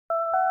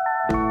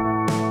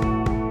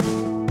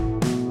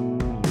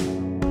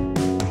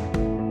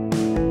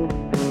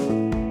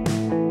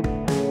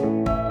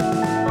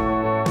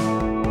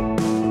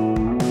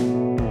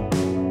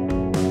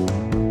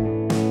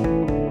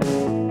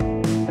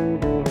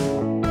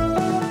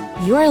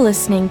You are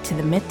listening to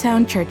the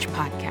Midtown Church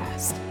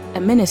Podcast, a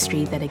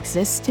ministry that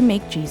exists to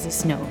make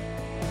Jesus known.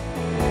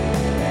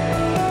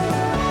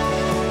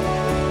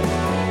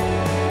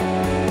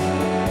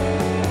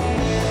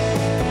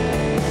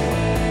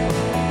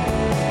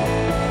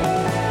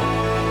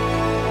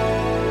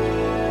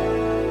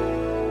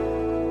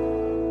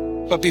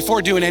 But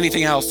before doing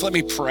anything else, let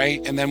me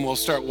pray, and then we'll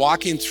start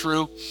walking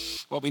through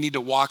what we need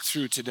to walk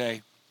through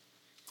today.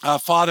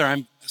 Father,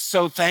 I'm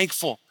so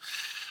thankful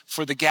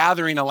for the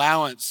gathering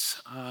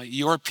allowance,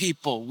 your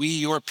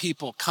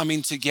people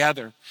coming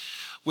together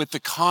with the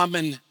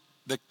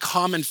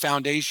common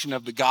foundation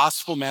of the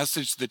gospel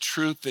message, the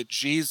truth that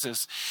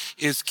Jesus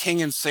is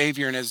King and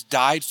Savior and has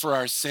died for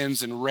our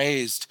sins and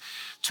raised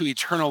to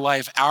eternal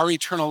life, our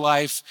eternal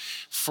life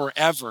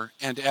forever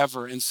and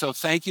ever. And so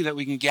thank you that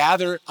we can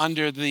gather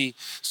under the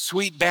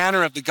sweet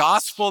banner of the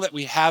gospel that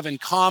we have in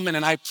common.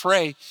 And I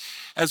pray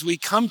as we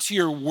come to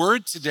your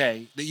word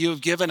today that you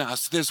have given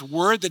us, this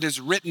word that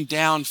is written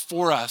down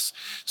for us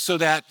so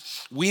that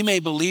we may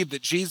believe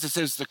that Jesus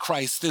is the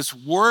Christ, this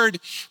word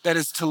that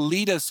is to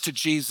lead us to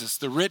Jesus,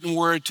 the written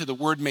word to the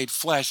word made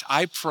flesh.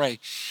 I pray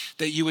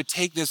that you would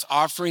take this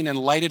offering and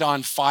light it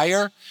on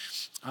fire.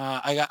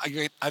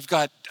 I've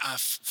got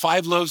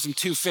 5 loaves and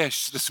 2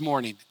 fish this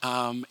morning,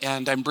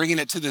 and I'm bringing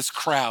it to this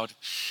crowd.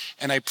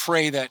 And I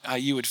pray that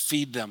you would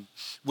feed them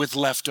with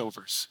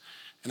leftovers.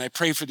 And I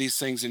pray for these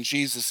things in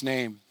Jesus'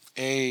 name.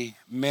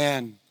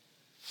 Amen.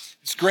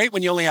 It's great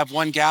when you only have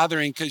one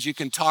gathering because you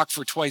can talk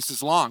for twice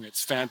as long.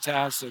 It's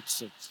fantastic.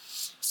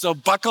 So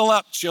buckle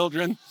up,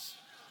 children.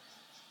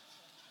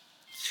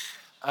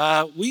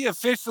 We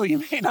officially,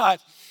 you may not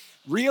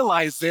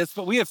realize this,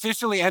 but we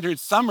officially entered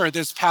summer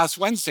this past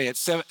Wednesday at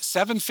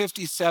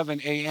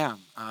 7:57 a.m.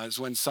 Is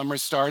when summer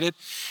started.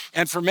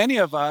 And for many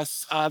of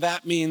us,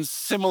 that means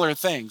similar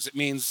things. It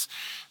means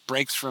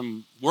breaks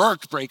from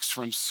work, breaks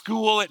from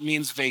school. It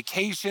means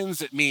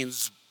vacations. It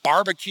means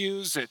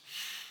barbecues. It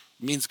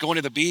means going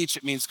to the beach.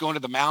 It means going to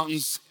the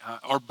mountains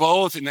or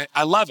both. And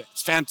I love it.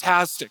 It's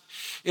fantastic.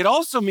 It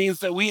also means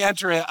that we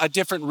enter a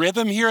different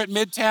rhythm here at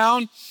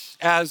Midtown.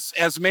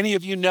 As many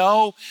of you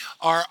know,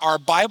 our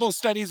Bible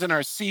studies and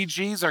our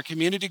CGs, our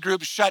community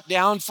groups, shut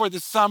down for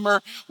the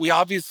summer. We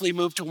obviously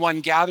moved to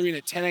one gathering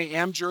at 10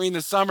 a.m. during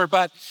the summer.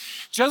 But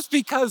just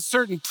because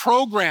certain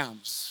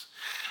programs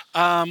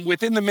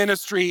within the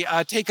ministry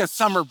take a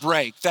summer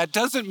break, that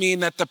doesn't mean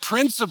that the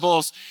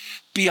principles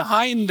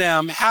behind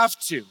them have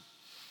to.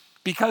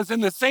 Because in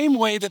the same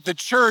way that the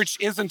church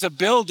isn't a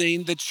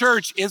building, the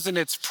church isn't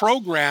its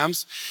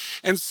programs.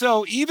 And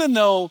so even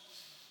though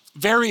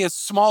various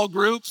small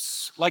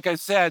groups, like I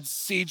said,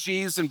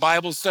 CGs and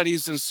Bible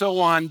studies and so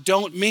on,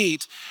 don't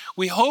meet,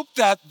 we hope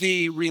that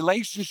the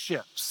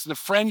relationships, the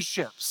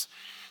friendships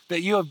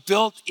that you have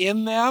built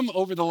in them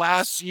over the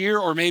last year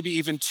or maybe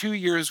even 2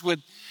 years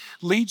would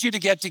lead you to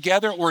get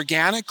together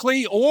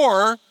organically,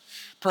 or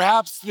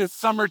perhaps this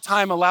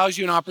summertime allows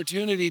you an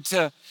opportunity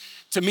to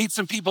meet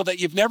some people that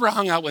you've never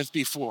hung out with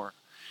before.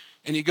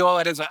 And you go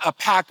out as a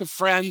pack of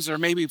friends or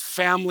maybe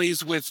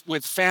families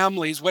with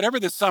families, whatever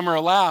the summer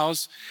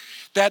allows.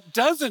 That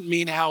doesn't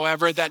mean,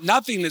 however, that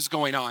nothing is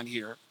going on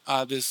here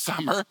this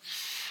summer.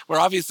 We're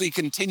obviously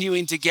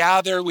continuing to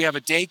gather. We have a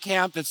day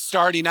camp that's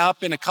starting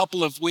up in a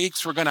couple of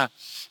weeks. We're going to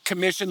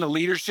commission the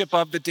leadership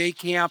of the day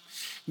camp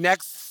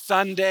next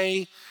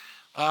Sunday.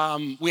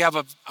 We have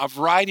a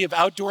variety of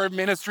outdoor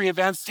ministry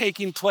events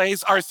taking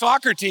place. Our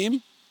soccer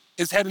team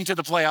is heading to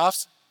the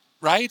playoffs,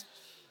 right?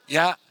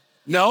 Yeah.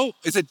 No?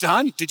 Is it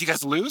done? Did you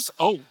guys lose?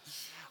 Oh,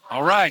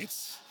 all right.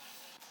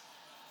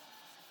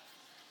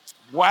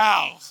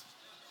 Wow.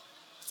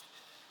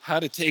 How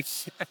to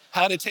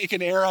take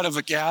an air out of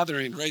a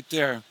gathering right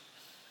there.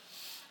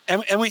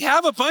 And we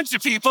have a bunch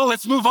of people,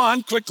 let's move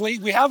on quickly.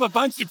 We have a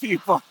bunch of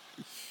people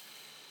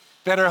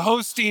that are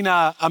hosting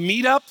a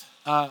meetup.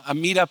 A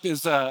meetup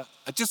is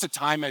just a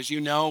time, as you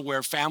know,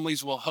 where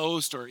families will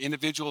host or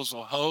individuals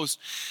will host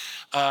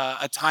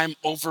a time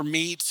over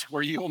meat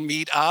where you'll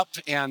meet up,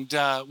 and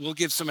we'll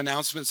give some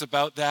announcements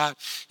about that.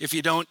 If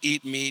you don't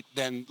eat meat,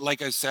 then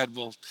like I said,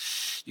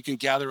 you can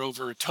gather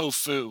over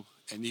tofu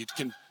and you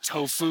can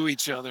tofu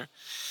each other.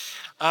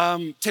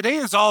 Today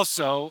is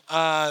also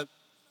a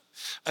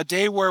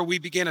day where we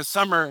begin a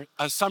summer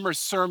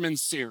sermon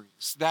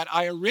series that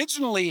I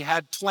originally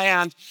had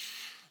planned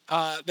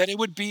that it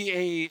would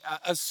be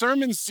a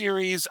sermon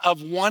series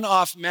of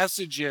one-off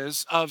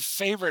messages of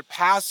favorite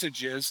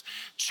passages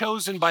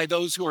chosen by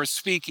those who are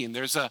speaking.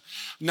 There's a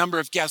number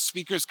of guest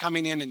speakers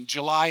coming in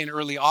July and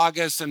early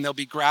August, and they'll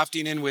be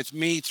grafting in with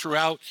me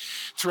throughout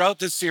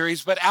the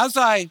series. But as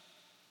I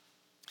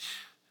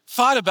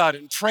thought about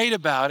it and prayed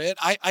about it,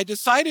 I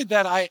decided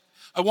that I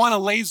want to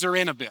laser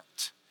in a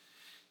bit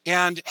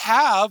and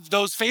have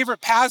those favorite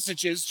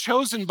passages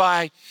chosen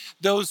by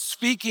those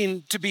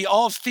speaking to be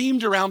all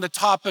themed around the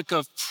topic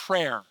of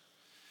prayer.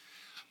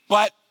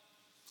 But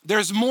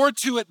there's more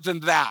to it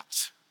than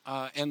that.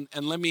 And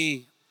let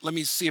me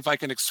see if I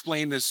can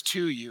explain this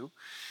to you.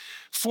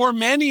 For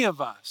many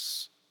of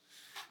us,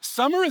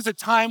 summer is a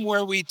time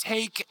where we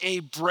take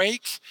a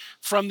break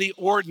from the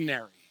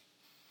ordinary.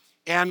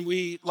 and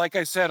we, like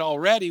I said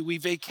already, we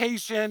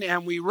vacation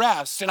and we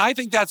rest. And I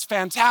think that's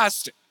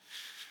fantastic.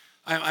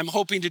 I'm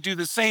hoping to do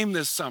the same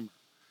this summer.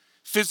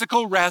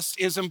 Physical rest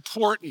is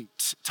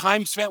important.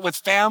 Time spent with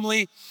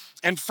family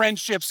and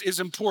friendships is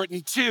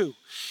important too.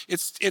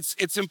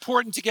 It's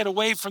important to get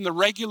away from the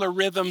regular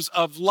rhythms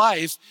of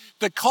life.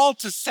 The call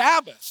to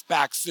Sabbath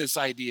backs this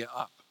idea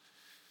up.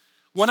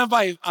 One of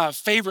my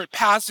favorite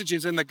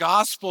passages in the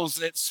Gospels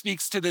that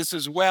speaks to this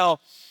as well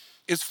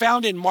is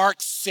found in Mark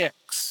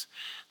 6.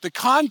 The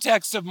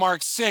context of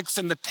Mark 6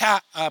 and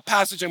the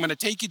passage I'm going to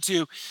take you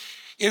to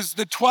is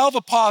the 12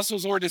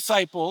 apostles or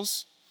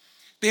disciples.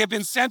 They have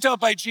been sent out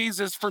by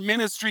Jesus for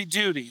ministry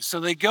duty. So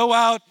they go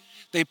out,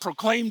 they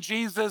proclaim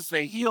Jesus,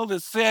 they heal the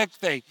sick,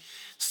 they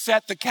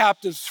set the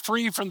captives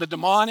free from the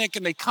demonic,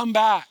 and they come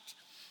back.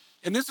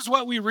 And this is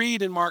what we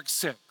read in Mark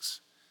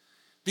 6.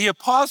 The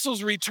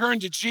apostles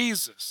returned to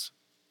Jesus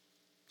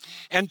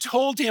and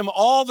told him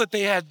all that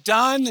they had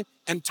done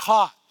and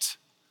taught.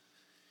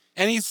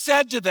 And he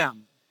said to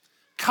them,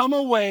 "Come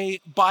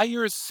away by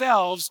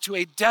yourselves to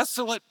a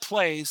desolate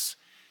place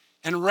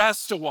and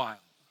rest a while."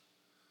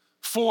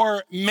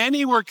 For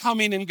many were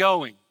coming and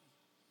going,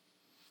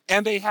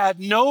 and they had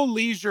no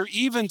leisure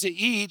even to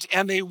eat,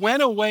 and they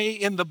went away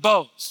in the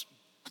boats.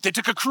 They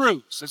took a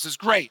cruise. This is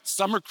great,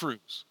 summer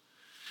cruise,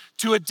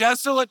 to a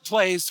desolate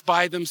place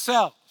by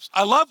themselves.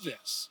 I love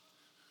this.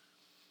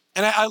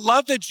 And I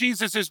love that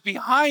Jesus is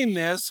behind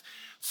this,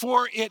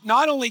 for it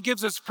not only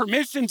gives us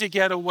permission to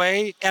get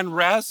away and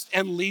rest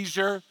and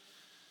leisure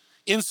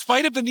in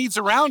spite of the needs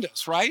around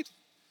us, right?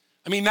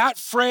 I mean, that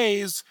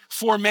phrase,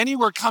 "for many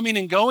were coming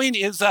and going,"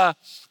 is a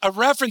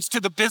reference to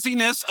the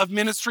busyness of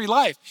ministry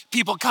life.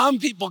 People come,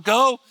 people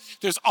go.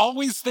 There's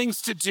always things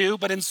to do,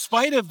 but in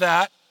spite of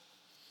that,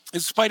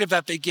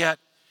 they get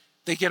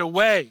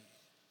away.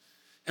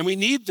 And we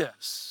need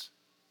this.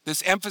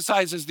 This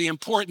emphasizes the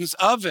importance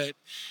of it.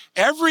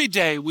 Every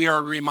day we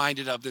are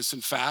reminded of this,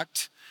 in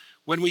fact.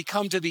 When we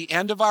come to the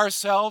end of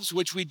ourselves,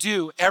 which we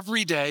do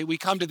every day, we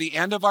come to the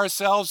end of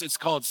ourselves. It's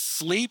called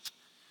sleep.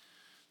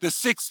 The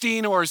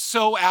 16 or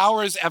so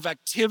hours of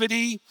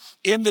activity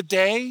in the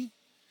day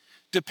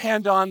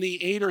depend on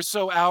the 8 or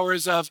so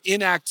hours of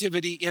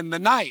inactivity in the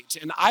night.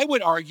 And I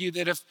would argue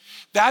that if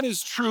that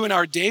is true in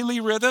our daily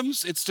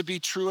rhythms, it's to be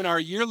true in our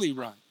yearly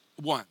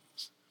ones.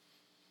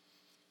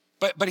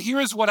 But here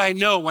is what I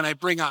know when I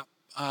bring up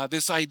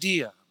this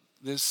idea,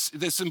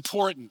 this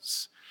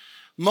importance.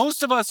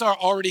 Most of us are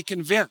already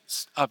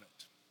convinced of it.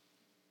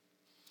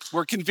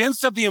 We're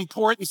convinced of the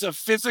importance of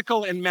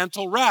physical and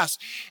mental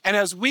rest. And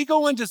as we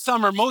go into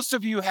summer, most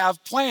of you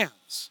have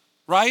plans,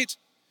 right?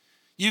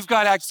 You've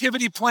got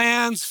activity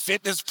plans,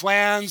 fitness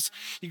plans,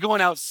 you're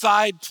going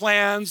outside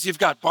plans, you've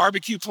got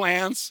barbecue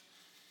plans,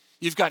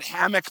 you've got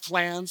hammock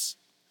plans,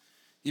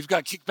 you've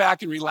got kick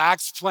back and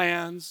relax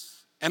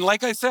plans. And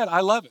like I said, I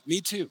love it,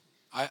 me too.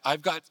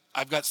 I've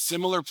got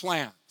similar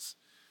plans.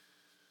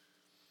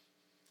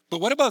 But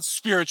what about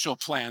spiritual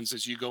plans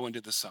as you go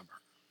into the summer?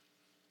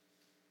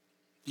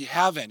 Do you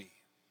have any?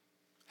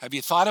 Have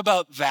you thought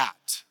about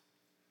that?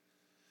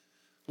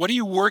 What are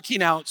you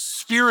working out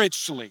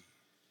spiritually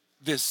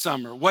this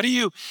summer? What are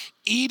you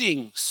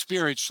eating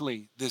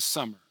spiritually this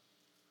summer?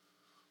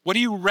 What are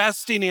you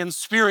resting in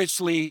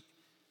spiritually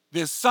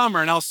this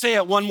summer? And I'll say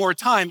it one more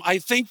time. I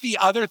think the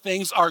other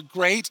things are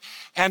great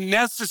and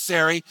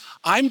necessary.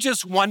 I'm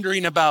just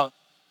wondering about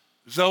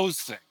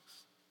those things.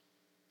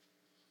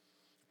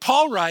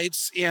 Paul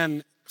writes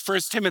in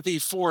 1 Timothy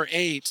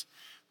 4:8,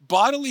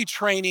 bodily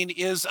training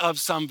is of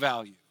some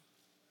value,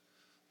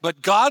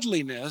 but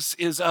godliness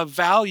is of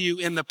value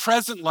in the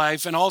present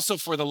life and also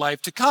for the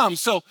life to come.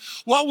 So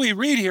what we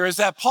read here is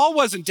that Paul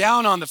wasn't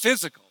down on the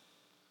physical.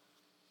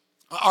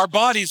 Our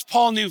bodies,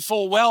 Paul knew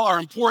full well, are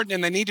important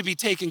and they need to be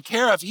taken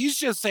care of. He's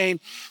just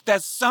saying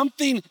that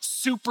something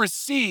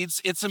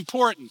supersedes its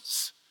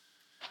importance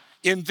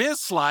in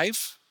this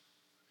life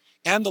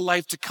and the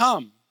life to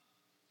come.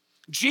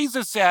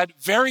 Jesus said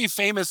very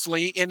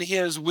famously in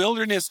his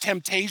wilderness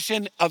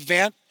temptation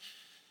event,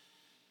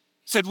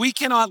 said, "We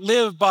cannot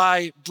live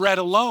by bread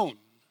alone,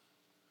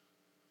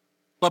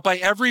 but by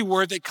every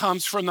word that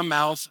comes from the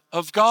mouth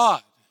of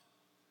God."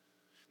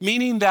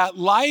 Meaning that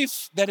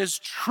life that is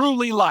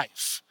truly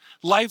life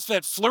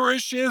that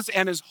flourishes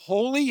and is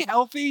wholly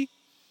healthy,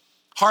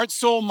 heart,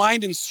 soul,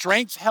 mind, and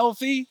strength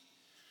healthy,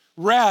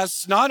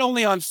 rests not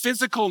only on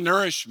physical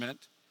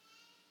nourishment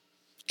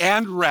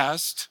and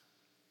rest,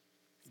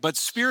 but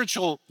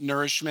spiritual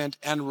nourishment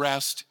and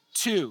rest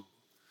too.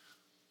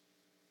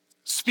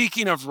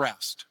 Speaking of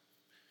rest,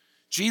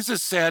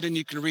 Jesus said, and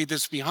you can read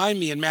this behind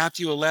me in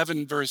Matthew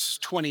 11, verse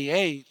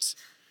 28,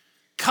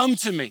 "Come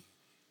to me,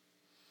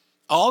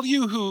 all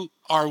you who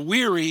are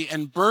weary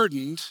and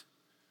burdened,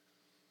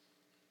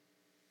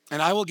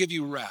 and I will give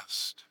you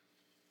rest."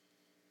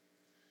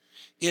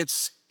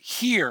 It's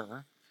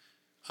here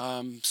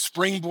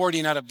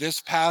springboarding out of this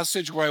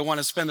passage where I want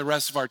to spend the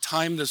rest of our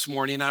time this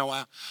morning.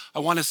 I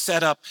want to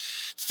set up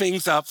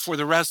things up for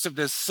the rest of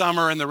this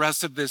summer and the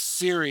rest of this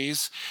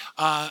series.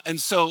 And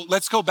so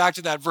let's go back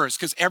to that verse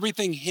because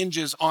everything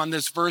hinges on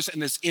this verse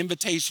and this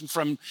invitation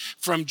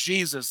from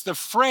Jesus. The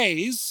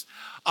phrase,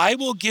 I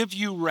will give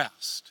you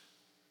rest,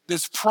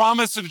 this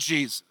promise of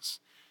Jesus,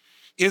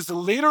 is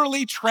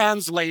literally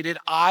translated,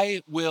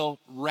 I will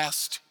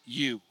rest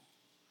you.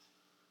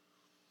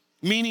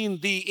 Meaning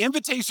the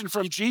invitation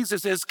from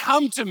Jesus is,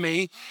 come to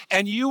me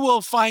and you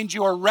will find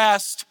your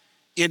rest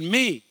in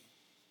me.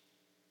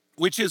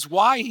 Which is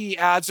why he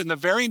adds in the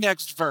very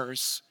next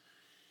verse,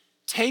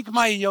 take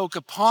my yoke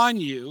upon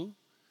you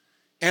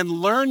and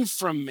learn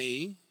from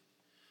me,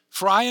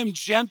 for I am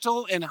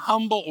gentle and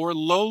humble or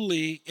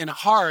lowly in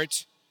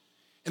heart.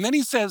 And then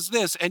he says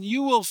this, and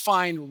you will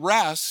find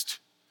rest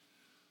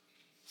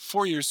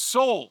for your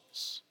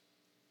souls.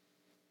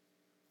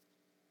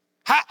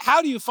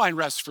 How do you find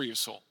rest for your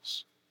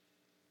souls?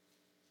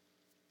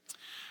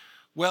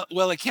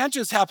 Well, it can't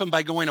just happen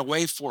by going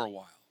away for a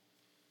while,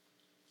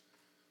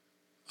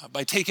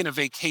 by taking a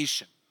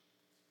vacation,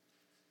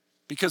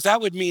 because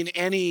that would mean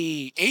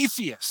any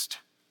atheist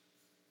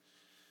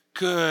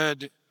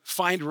could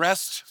find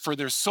rest for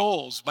their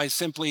souls by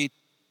simply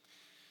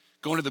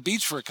going to the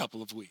beach for a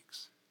couple of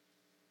weeks.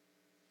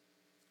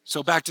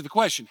 So back to the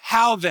question,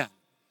 how then?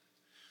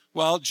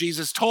 Well,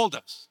 Jesus told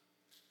us,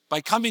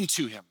 by coming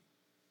to him.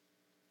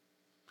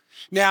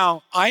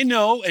 Now, I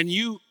know, and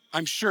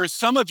I'm sure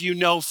some of you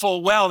know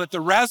full well that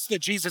the rest that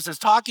Jesus is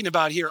talking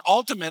about here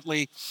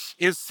ultimately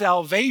is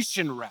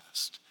salvation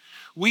rest.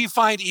 We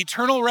find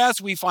eternal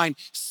rest, we find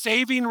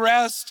saving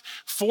rest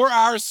for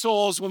our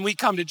souls when we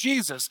come to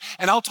Jesus.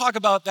 And I'll talk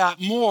about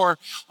that more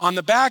on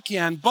the back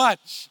end. But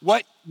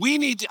what we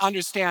need to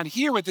understand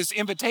here with this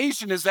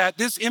invitation is that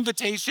this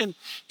invitation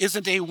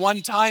isn't a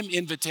one-time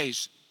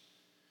invitation.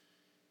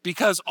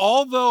 Because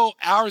although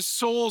our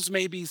souls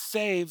may be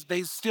saved,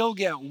 they still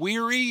get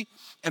weary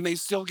and they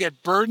still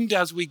get burdened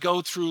as we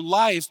go through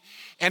life.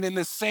 And in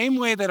the same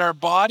way that our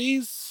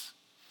bodies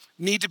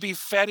need to be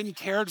fed and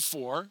cared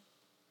for,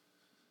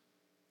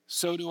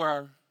 so do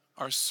our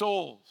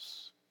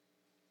souls.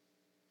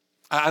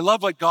 I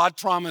love what God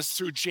promised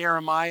through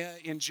Jeremiah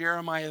in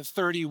Jeremiah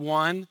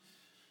 31,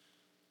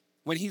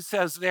 when he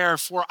says there,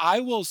 for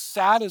I will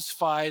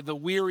satisfy the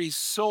weary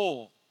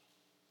soul,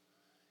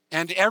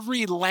 and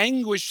every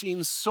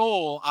languishing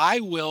soul I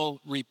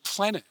will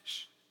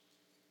replenish.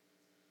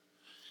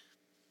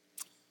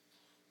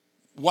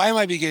 Why am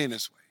I beginning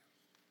this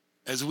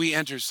way as we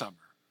enter summer?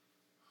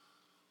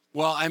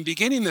 Well, I'm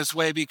beginning this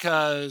way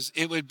because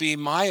it would be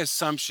my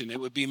assumption, it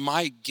would be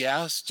my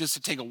guess, just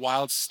to take a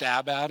wild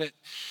stab at it,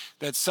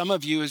 that some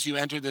of you as you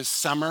enter this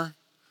summer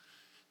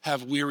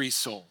have weary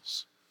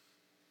souls.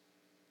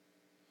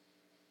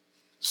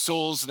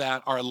 Souls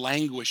that are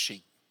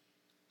languishing.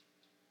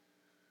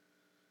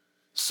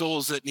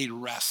 Souls that need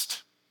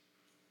rest.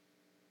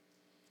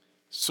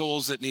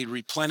 Souls that need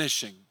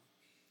replenishing.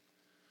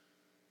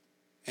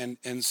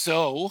 And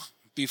so,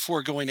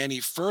 before going any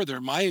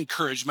further, my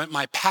encouragement,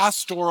 my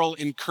pastoral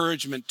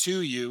encouragement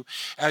to you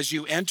as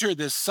you enter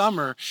this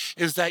summer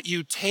is that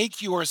you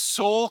take your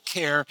soul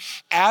care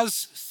as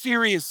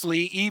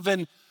seriously,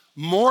 even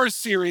more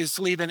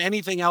seriously than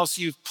anything else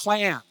you've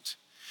planned.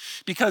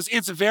 Because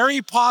it's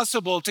very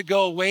possible to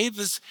go away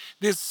this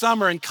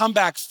summer and come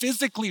back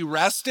physically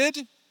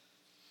rested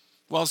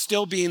while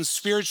still being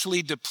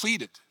spiritually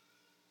depleted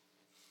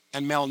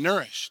and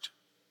malnourished.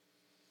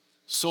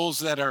 Souls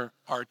that are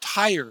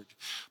tired.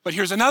 But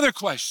here's another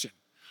question.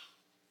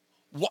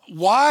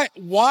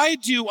 Why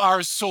do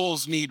our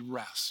souls need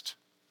rest?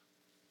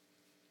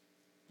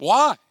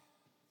 Why?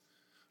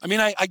 I mean,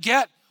 I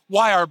get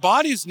why our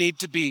bodies need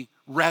to be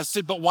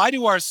rested, but why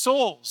do our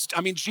souls?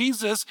 I mean,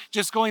 Jesus,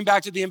 just going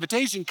back to the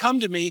invitation, come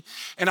to me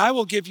and I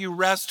will give you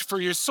rest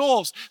for your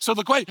souls. So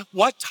the question,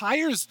 what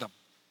tires them?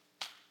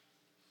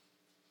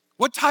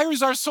 What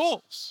tires our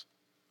souls?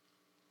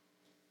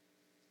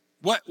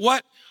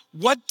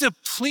 What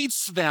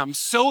depletes them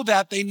so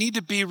that they need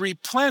to be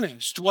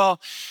replenished? Well,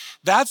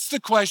 that's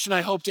the question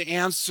I hope to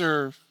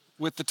answer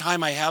with the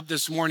time I have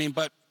this morning.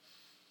 But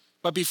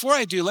before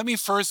I do, let me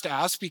first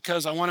ask,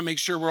 because I want to make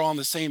sure we're all on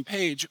the same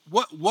page,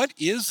 what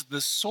is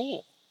the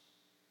soul?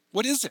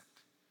 What is it?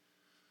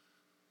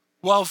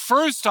 Well,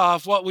 first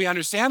off, what we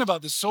understand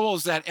about the soul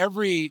is that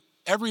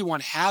everyone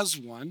has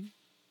one.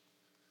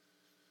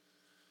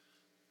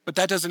 But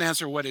that doesn't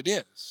answer what it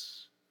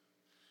is.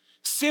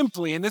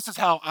 Simply, and this is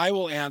how I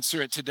will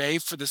answer it today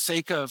for the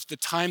sake of the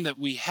time that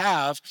we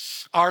have,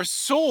 our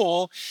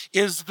soul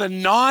is the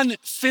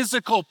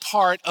non-physical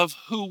part of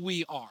who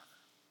we are.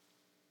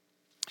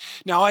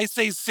 Now, I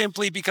say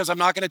simply because I'm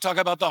not going to talk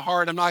about the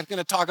heart, I'm not going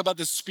to talk about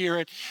the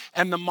spirit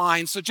and the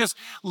mind. So just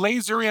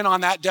laser in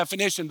on that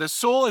definition. The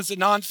soul is a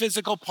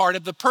non-physical part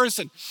of the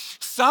person.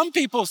 Some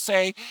people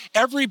say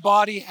every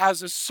body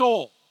has a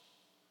soul.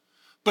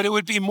 But it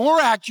would be more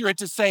accurate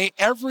to say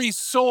every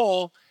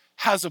soul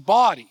has a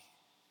body.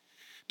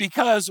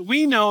 because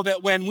we know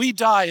that when we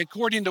die,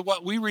 according to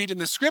what we read in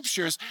the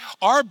scriptures,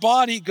 our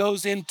body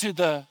goes into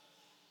the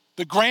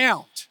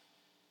ground.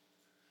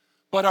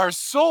 But our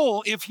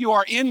soul, if you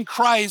are in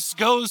Christ,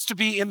 goes to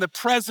be in the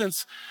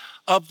presence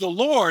of the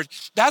Lord.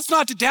 That's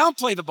not to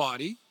downplay the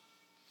body,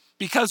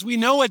 because we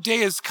know a day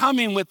is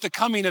coming with the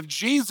coming of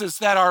Jesus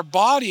that our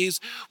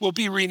bodies will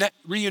be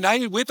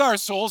reunited with our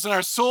souls, and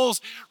our souls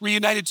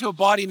reunited to a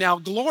body now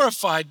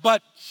glorified.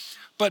 But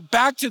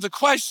back to the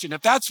question,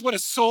 if that's what a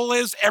soul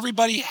is,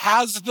 everybody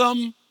has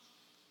them.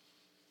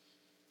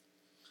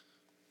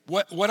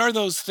 What are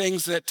those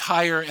things that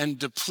tire and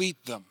deplete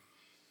them?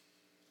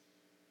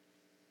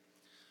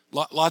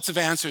 Lots of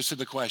answers to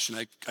the question.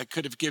 I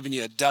could have given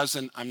you a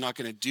dozen. I'm not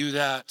going to do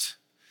that.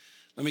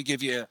 Let me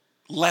give you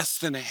less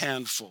than a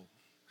handful.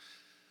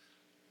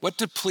 What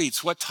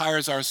depletes, what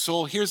tires our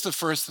soul? Here's the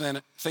first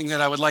thing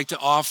that I would like to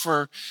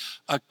offer: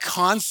 a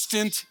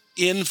constant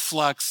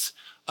influx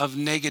of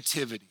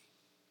negativity.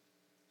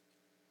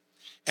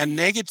 And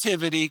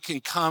negativity can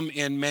come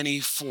in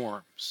many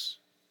forms.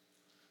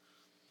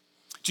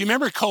 Do you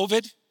remember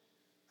COVID?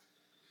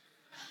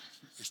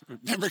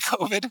 Remember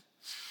COVID?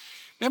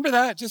 Remember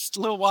that just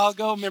a little while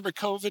ago? Remember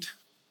COVID?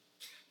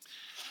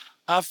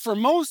 For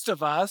most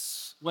of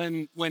us,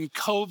 when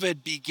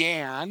COVID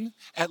began,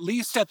 at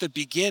least at the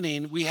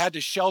beginning, we had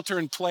to shelter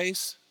in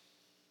place.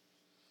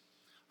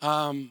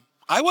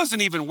 I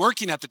wasn't even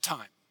working at the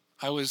time.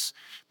 I was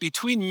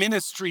between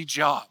ministry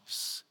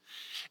jobs.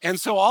 And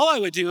so all I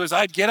would do is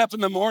I'd get up in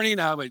the morning,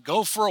 I would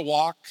go for a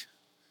walk,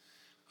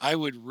 I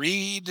would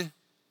read,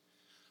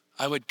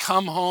 I would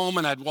come home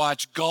and I'd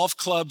watch golf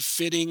club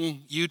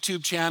fitting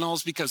YouTube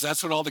channels, because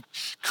that's what all the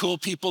cool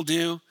people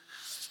do.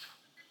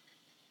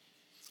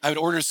 I would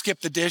order skip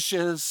the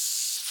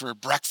dishes for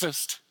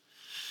breakfast.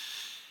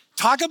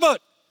 Talk about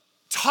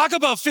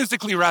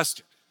physically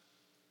rested.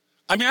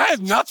 I mean, I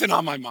had nothing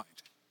on my mind.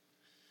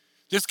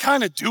 Just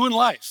kind of doing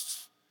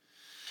life.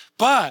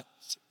 But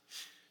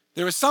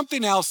there was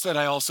something else that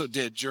I also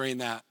did during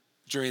that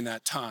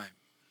time.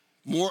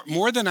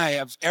 More than I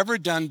have ever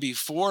done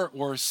before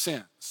or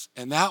since.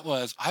 And that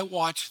was, I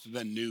watched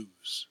the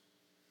news.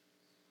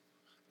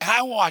 And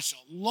I watched a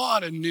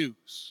lot of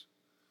news.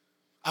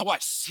 I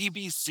watched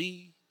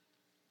CBC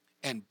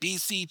and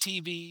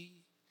BCTV,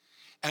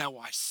 and I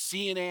watched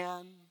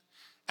CNN,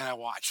 and I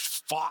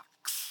watched Fox.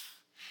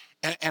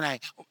 And I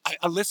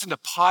listened to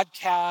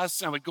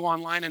podcasts, and I would go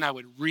online and I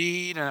would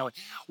read, and I would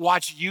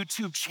watch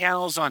YouTube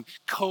channels on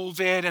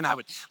COVID, and I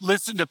would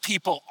listen to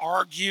people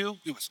argue.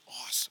 It was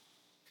awesome.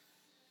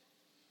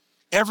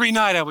 Every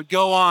night I would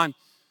go on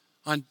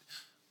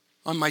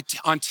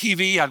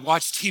TV, I'd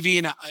watch TV,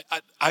 and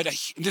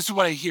this is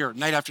what I hear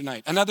night after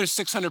night. Another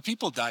 600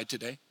 people died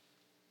today.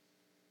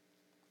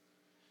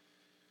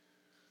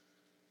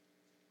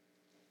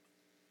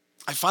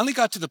 I finally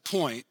got to the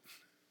point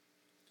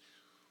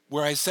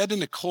where I said to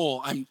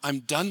Nicole, I'm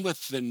done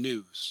with the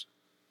news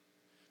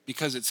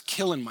because it's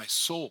killing my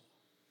soul.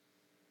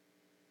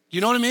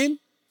 You know what I mean?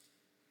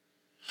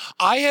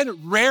 I had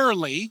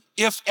rarely,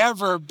 if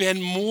ever,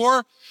 been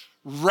more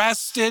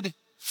rested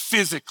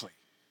physically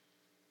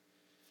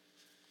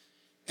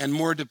and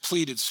more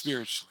depleted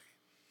spiritually.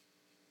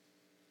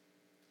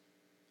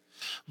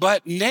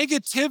 But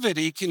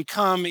negativity can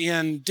come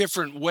in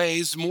different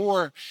ways,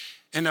 more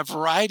in a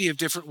variety of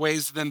different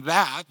ways than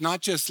that,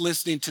 not just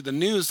listening to the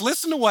news.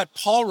 Listen to what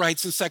Paul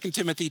writes in 2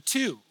 Timothy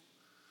 2.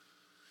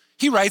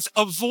 He writes,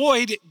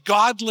 avoid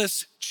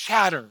godless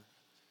chatter,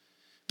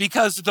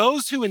 because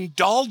those who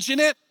indulge in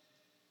it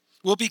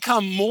will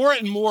become more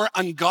and more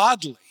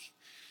ungodly.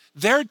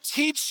 Their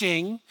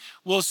teaching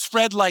will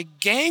spread like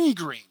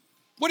gangrene.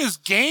 What is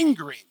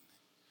gangrene?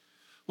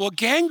 Well,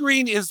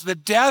 gangrene is the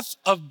death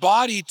of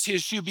body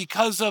tissue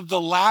because of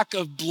the lack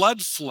of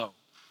blood flow.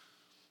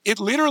 It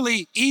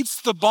literally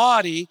eats the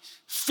body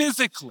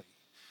physically.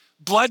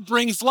 Blood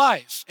brings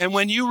life. And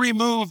when you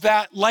remove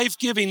that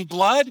life-giving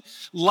blood,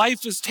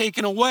 life is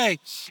taken away.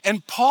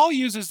 And Paul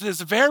uses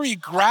this very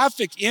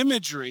graphic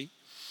imagery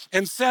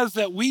and says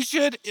that we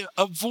should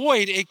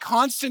avoid a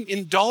constant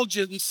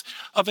indulgence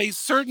of a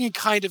certain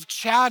kind of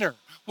chatter.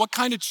 What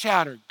kind of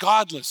chatter?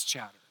 Godless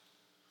chatter.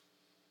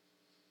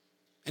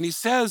 And he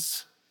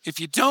says, if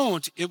you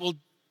don't, it will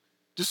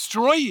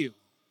destroy you.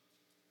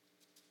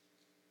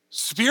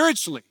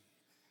 Spiritually,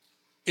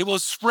 it will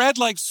spread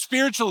like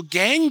spiritual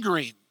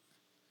gangrene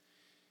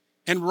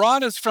and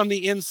rot us from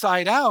the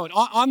inside out.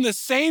 On the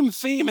same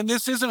theme, and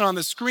this isn't on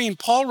the screen,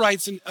 Paul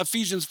writes in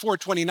Ephesians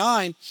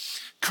 4:29,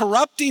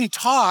 corrupting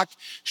talk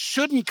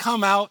shouldn't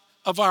come out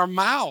of our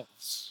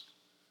mouths.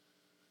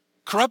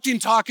 Corrupting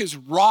talk is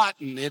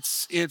rotten.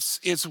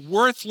 It's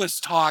worthless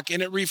talk,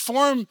 and it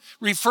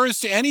refers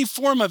to any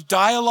form of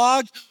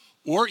dialogue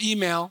or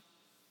email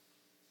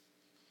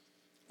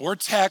or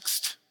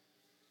text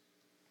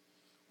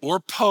or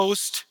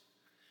post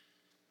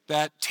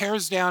that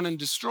tears down and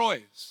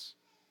destroys.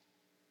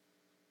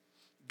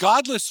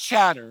 Godless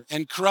chatter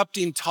and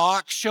corrupting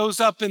talk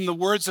shows up in the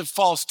words of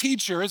false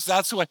teachers.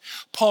 That's what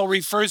Paul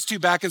refers to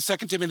back in 2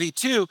 Timothy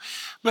 2.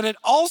 But it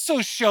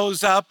also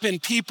shows up in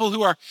people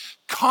who are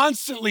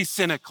constantly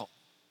cynical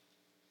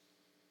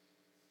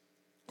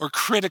or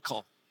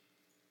critical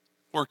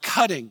or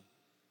cutting.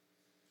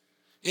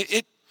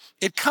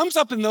 It comes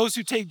up in those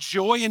who take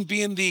joy in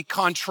being the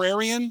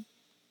contrarian,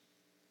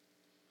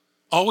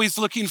 always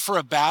looking for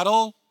a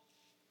battle.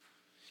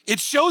 It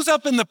shows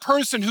up in the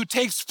person who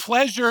takes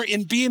pleasure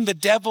in being the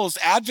devil's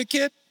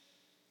advocate.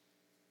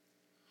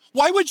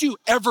 Why would you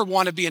ever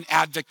want to be an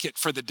advocate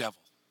for the devil?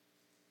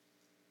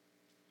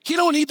 He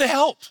don't need the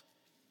help.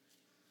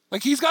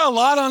 Like, he's got a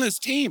lot on his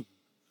team.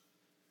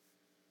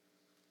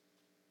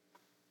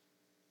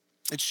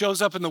 It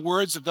shows up in the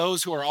words of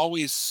those who are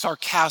always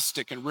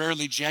sarcastic and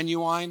rarely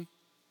genuine.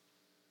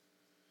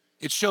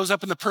 It shows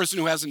up in the person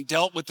who hasn't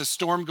dealt with the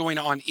storm going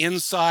on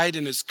inside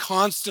and is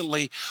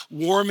constantly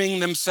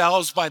warming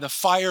themselves by the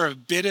fire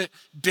of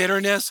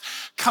bitterness,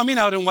 coming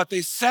out in what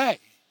they say.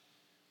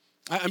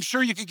 I'm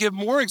sure you could give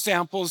more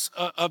examples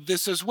of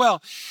this as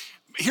well.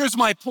 Here's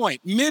my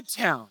point.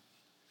 Midtown,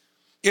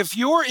 if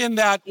you're in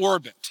that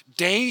orbit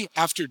day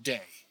after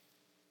day,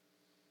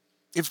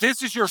 if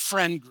this is your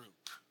friend group,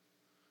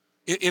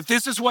 if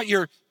this is what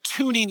you're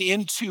tuning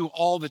into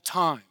all the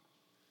time,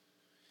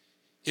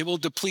 it will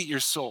deplete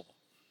your soul.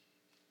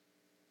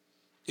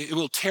 It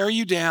will tear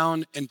you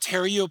down and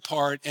tear you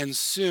apart, and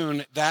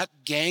soon that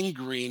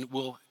gangrene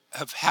will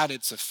have had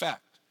its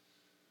effect.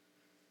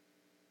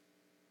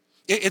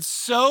 It's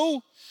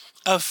so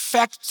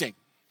affecting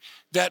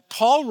that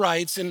Paul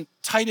writes in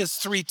Titus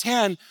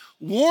 3:10,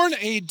 warn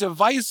a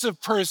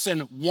divisive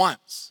person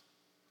once,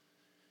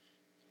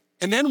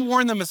 and then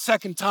warn them a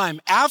second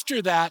time.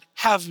 After that,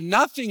 have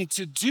nothing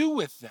to do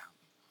with them.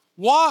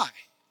 Why?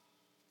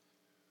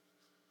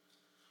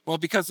 Well,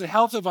 because the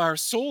health of our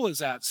soul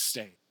is at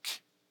stake.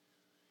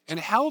 And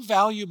how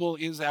valuable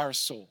is our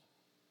soul?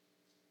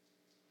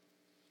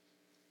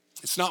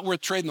 It's not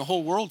worth trading the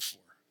whole world for.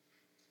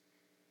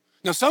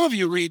 Now, some of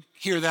you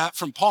hear that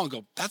from Paul and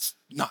go, that's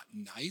not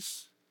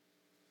nice.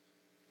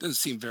 Doesn't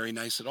seem very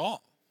nice at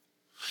all.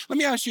 Let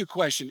me ask you a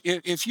question.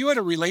 If you had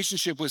a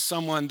relationship with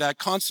someone that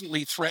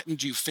constantly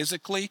threatened you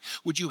physically,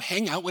 would you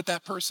hang out with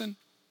that person?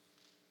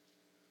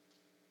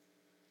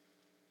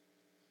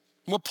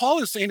 What Paul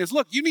is saying is,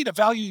 look, you need to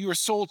value your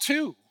soul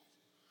too.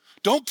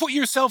 Don't put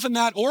yourself in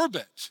that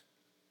orbit.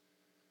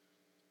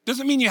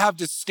 Doesn't mean you have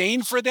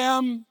disdain for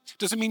them.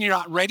 Doesn't mean you're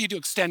not ready to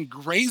extend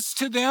grace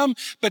to them.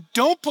 But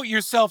don't put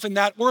yourself in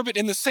that orbit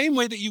in the same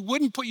way that you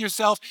wouldn't put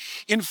yourself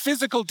in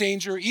physical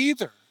danger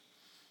either.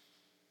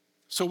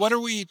 So what are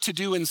we to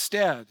do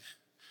instead?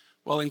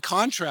 Well, in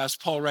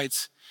contrast, Paul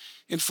writes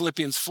in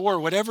Philippians 4,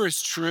 whatever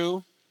is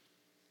true,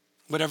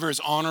 whatever is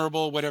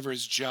honorable, whatever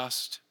is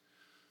just,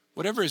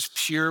 whatever is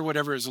pure,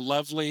 whatever is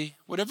lovely,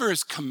 whatever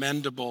is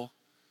commendable,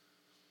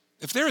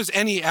 if there is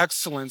any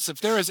excellence,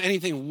 if there is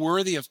anything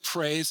worthy of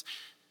praise,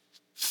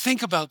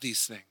 think about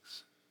these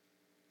things.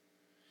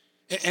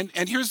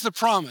 And here's the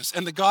promise,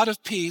 and the God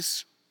of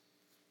peace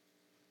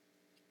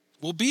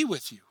will be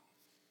with you.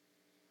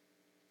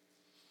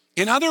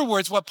 In other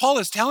words, what Paul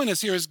is telling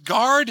us here is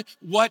guard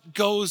what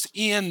goes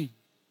in.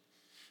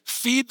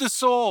 Feed the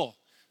soul,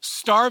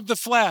 starve the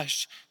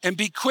flesh, and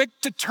be quick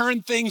to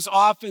turn things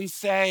off and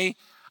say,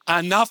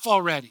 enough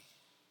already.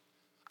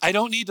 I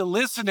don't need to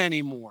listen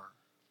anymore.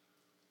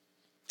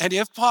 And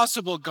if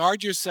possible,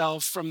 guard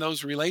yourself from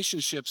those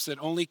relationships that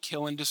only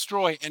kill and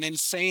destroy. And in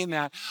saying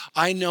that,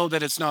 I know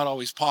that it's not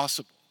always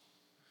possible.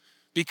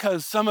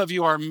 Because some of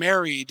you are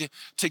married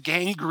to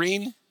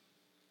gangrene,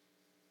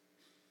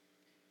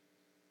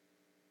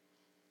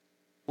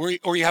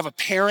 or you have a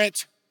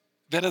parent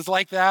that is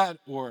like that,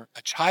 or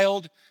a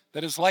child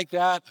that is like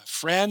that, a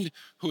friend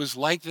who is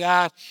like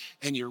that,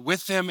 and you're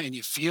with them and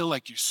you feel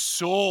like your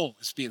soul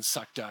is being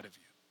sucked out of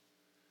you.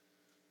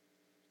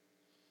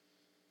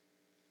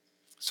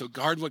 So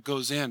guard what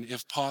goes in,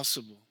 if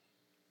possible.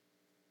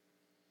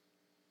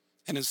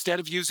 And instead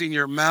of using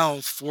your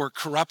mouth for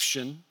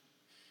corruption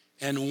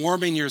and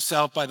warming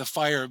yourself by the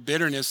fire of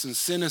bitterness and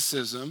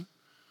cynicism,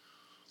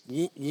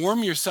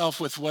 warm yourself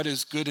with what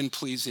is good and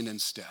pleasing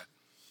instead.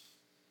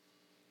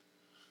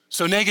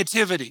 So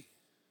negativity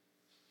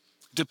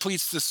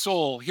depletes the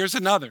soul. Here's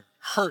another,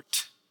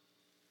 hurt.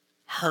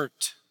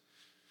 Hurt.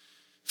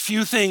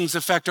 Few things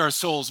affect our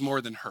souls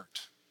more than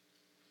hurt.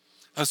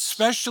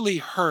 Especially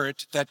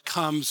hurt that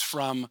comes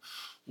from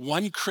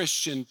one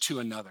Christian to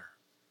another.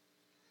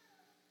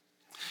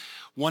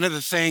 One of the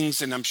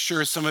things, and I'm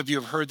sure some of you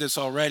have heard this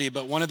already,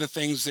 but one of the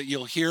things that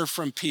you'll hear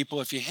from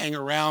people if you hang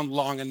around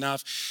long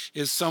enough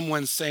is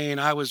someone saying,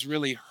 I was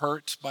really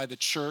hurt by the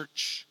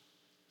church.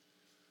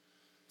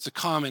 It's a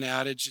common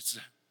adage.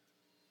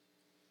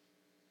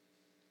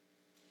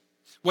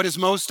 What is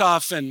most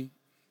often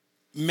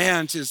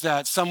meant is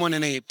that someone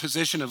in a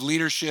position of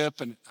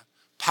leadership, and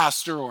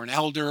pastor or an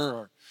elder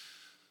or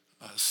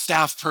a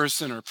staff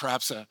person or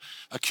perhaps a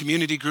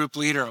community group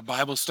leader, a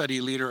Bible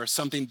study leader or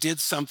something, did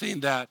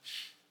something that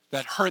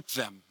hurt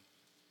them,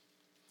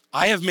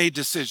 I have made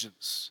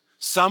decisions,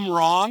 some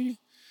wrong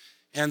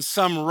and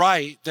some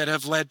right, that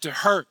have led to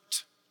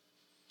hurt.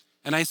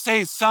 And I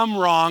say some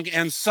wrong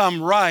and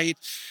some right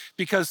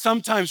because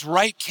sometimes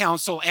right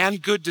counsel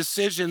and good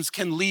decisions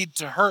can lead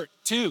to hurt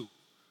too.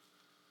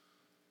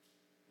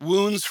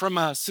 Wounds from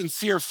a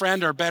sincere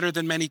friend are better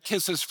than many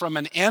kisses from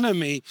an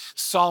enemy,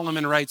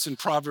 Solomon writes in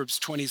Proverbs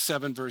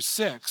 27, verse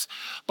 6.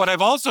 But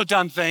I've also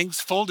done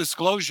things, full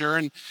disclosure,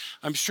 and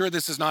I'm sure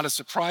this is not a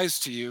surprise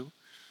to you.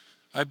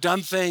 I've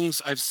done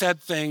things, I've said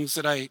things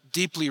that I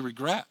deeply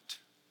regret,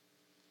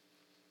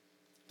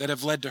 that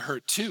have led to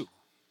hurt too.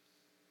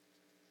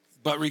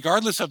 But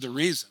regardless of the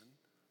reason,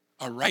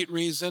 a right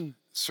reason,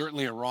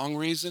 certainly a wrong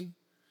reason,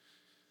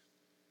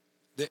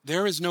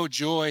 there is no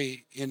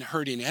joy in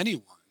hurting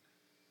anyone.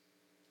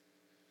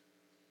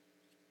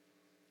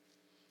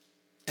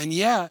 And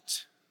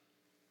yet,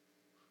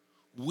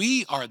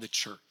 we are the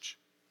church.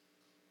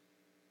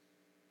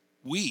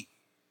 We.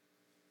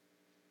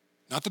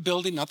 Not the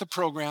building, not the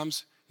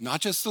programs, not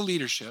just the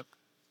leadership.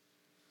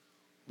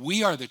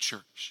 We are the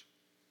church.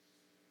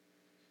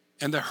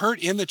 And the hurt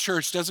in the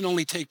church doesn't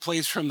only take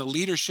place from the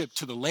leadership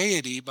to the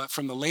laity, but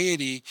from the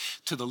laity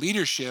to the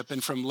leadership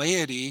and from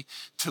laity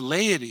to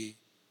laity.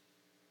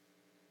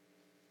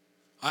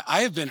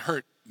 I have been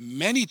hurt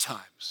many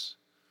times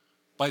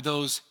by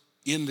those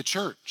in the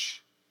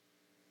church.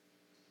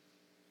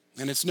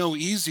 And it's no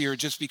easier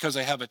just because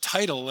I have a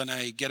title and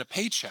I get a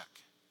paycheck.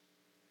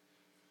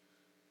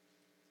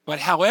 But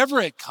however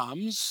it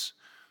comes,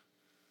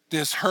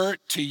 this hurt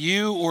to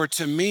you or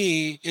to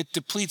me, it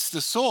depletes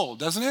the soul,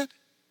 doesn't it?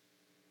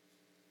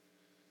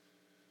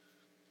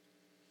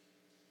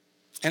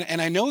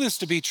 And I know this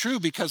to be true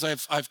because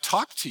I've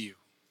talked to you.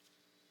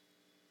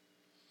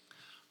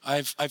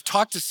 I've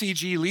talked to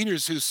CG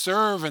leaders who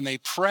serve and they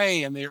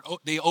pray and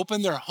they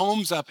open their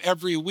homes up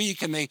every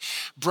week and they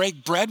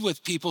break bread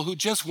with people who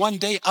just one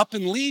day up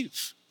and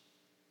leave.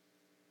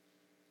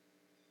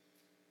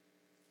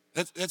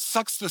 That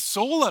sucks the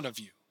soul out of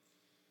you.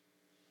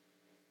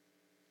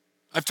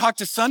 I've talked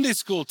to Sunday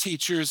school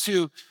teachers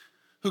who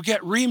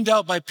get reamed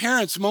out by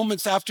parents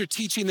moments after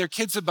teaching their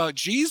kids about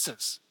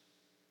Jesus.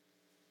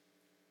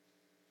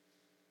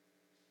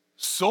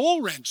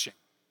 Soul-wrenching.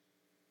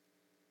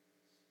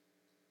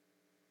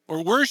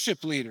 Or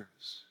worship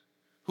leaders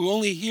who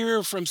only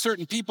hear from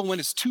certain people when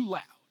it's too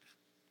loud,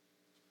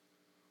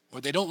 or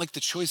they don't like the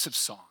choice of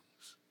songs.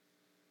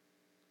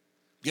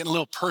 I'm getting a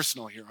little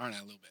personal here, aren't I,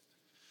 a little bit?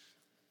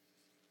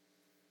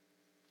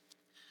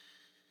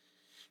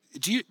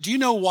 Do you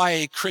know why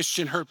a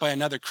Christian hurt by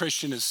another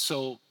Christian is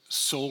so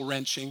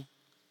soul-wrenching?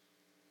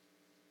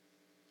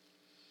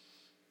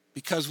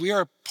 Because we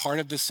are part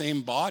of the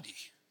same body.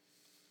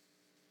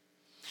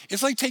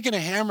 It's like taking a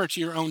hammer to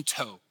your own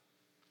toe.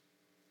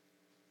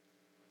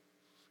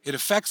 It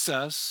affects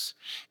us,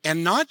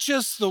 and not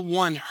just the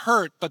one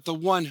hurt, but the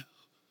one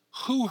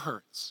who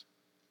hurts.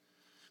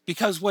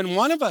 Because when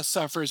one of us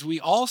suffers, we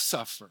all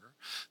suffer.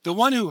 The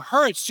one who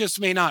hurts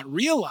just may not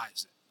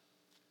realize it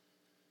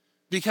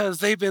because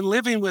they've been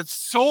living with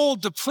soul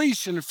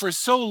depletion for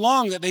so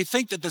long that they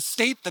think that the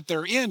state that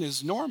they're in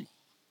is normal.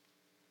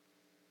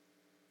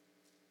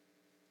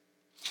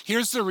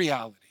 Here's the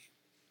reality.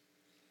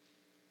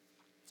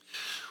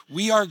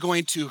 We are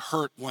going to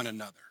hurt one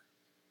another.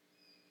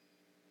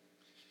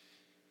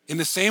 In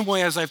the same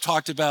way as I've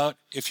talked about,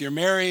 if you're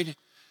married,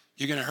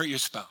 you're going to hurt your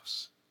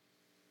spouse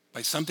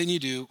by something you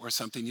do or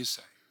something you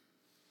say.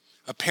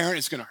 A parent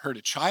is going to hurt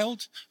a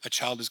child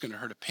is going to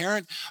hurt a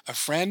parent, a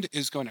friend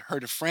is going to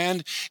hurt a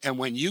friend, and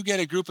when you get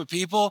a group of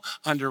people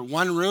under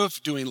one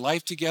roof doing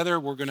life together,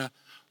 we're going to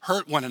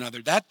hurt one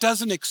another. That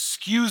doesn't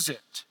excuse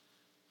it,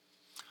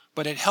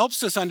 but it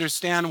helps us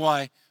understand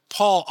why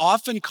Paul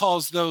often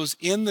calls those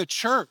in the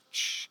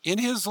church, in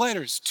his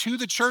letters to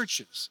the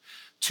churches,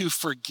 to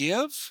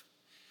forgive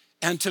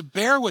and to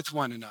bear with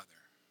one another.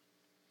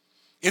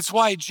 It's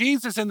why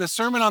Jesus in the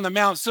Sermon on the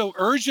Mount so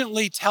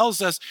urgently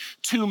tells us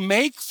to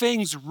make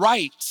things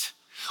right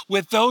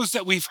with those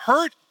that we've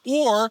hurt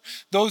or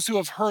those who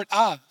have hurt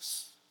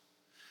us.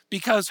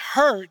 Because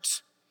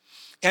hurt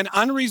and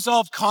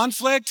unresolved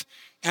conflict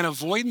and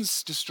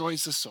avoidance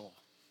destroys the soul.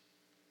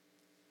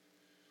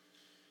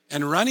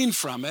 And running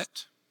from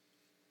it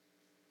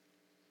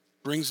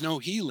brings no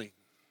healing.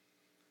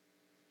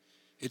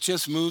 It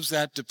just moves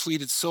that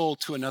depleted soul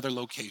to another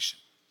location.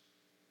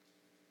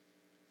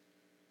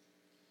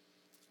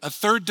 A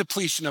third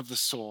depletion of the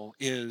soul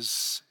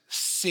is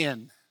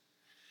sin.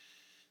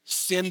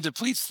 Sin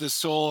depletes the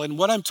soul. And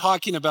what I'm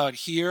talking about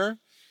here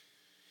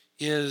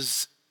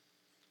is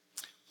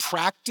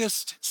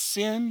practiced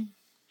sin,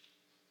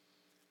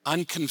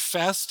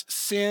 unconfessed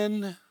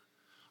sin,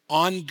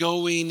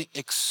 ongoing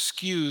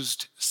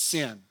excused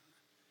sin.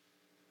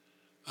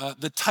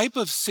 The type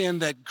of sin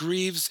that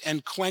grieves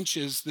and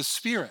quenches the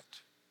spirit.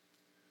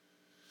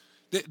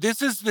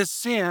 This is the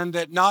sin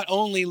that not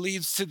only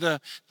leads to the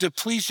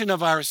depletion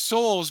of our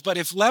souls, but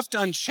if left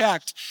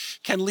unchecked,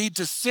 can lead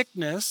to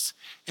sickness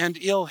and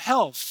ill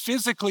health,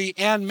 physically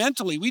and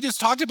mentally. We just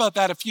talked about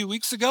that a few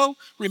weeks ago.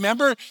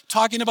 Remember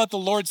talking about the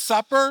Lord's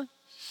Supper?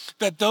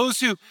 that those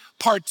who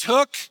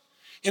partook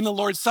in the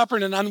Lord's Supper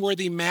in an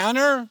unworthy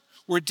manner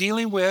were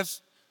dealing with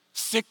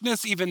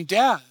sickness, even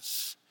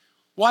death.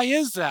 Why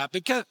is that?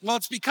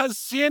 It's because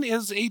sin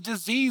is a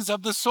disease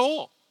of the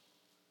soul.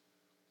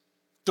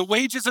 The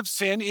wages of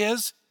sin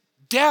is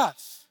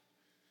death.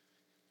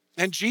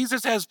 And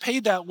Jesus has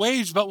paid that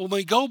wage, but when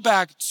we go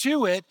back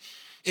to it,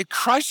 it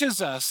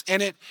crushes us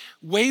and it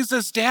weighs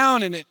us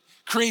down and it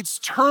creates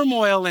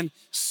turmoil and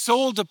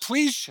soul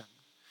depletion.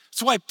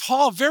 That's why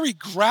Paul very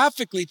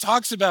graphically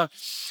talks about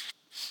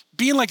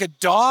being like a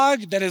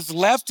dog that has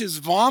left his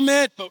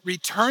vomit but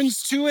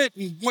returns to it.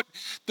 And what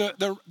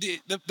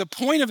the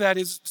point of that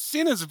is,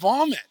 sin is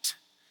vomit.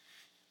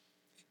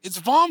 It's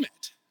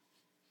vomit.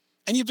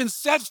 And you've been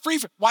set free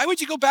from it. Why would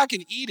you go back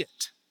and eat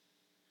it?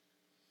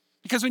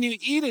 Because when you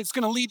eat it, it's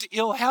going to lead to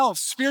ill health,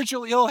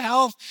 spiritual ill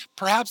health,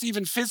 perhaps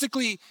even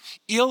physically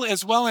ill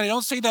as well. And I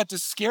don't say that to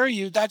scare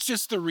you. That's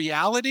just the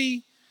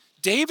reality.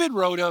 David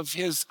wrote of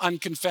his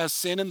unconfessed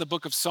sin in the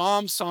book of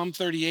Psalms, Psalm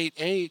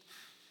 38:8.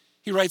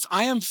 He writes,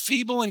 I am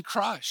feeble and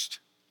crushed.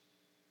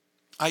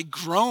 I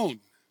groan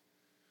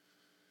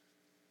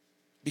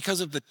because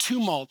of the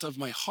tumult of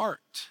my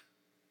heart.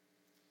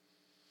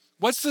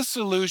 What's the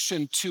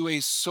solution to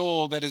a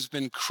soul that has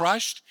been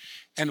crushed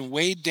and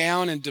weighed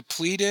down and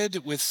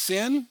depleted with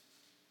sin?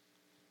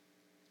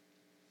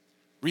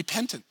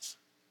 Repentance.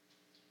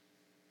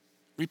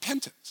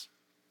 Repentance.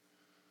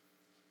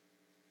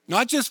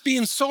 Not just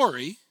being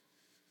sorry,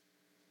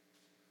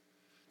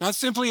 not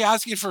simply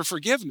asking for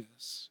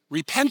forgiveness.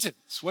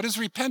 Repentance. What is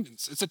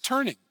repentance? It's a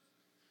turning.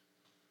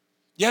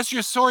 Yes,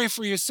 you're sorry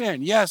for your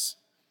sin. Yes,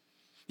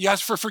 you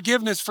ask for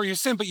forgiveness for your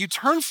sin, but you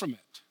turn from it.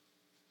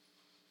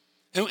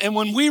 And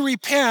when we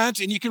repent,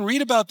 and you can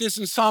read about this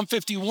in Psalm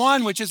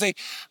 51, which is a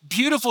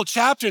beautiful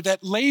chapter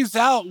that lays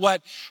out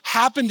what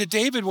happened to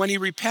David when he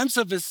repents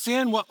of his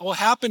sin. What will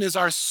happen is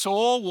our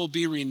soul will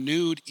be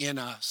renewed in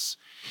us,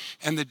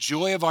 and the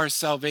joy of our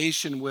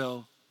salvation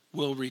will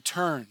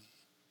return.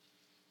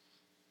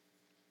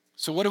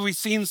 So what have we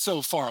seen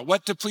so far?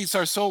 What depletes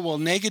our soul? Well,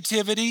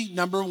 negativity,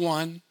 number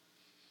one.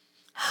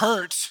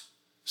 Hurt,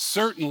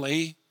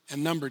 certainly.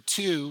 And number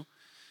two,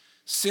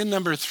 sin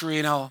number three,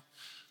 and I'll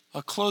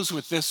close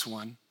with this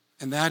one,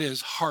 and that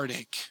is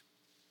heartache.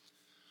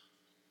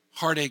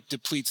 Heartache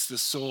depletes the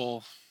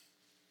soul.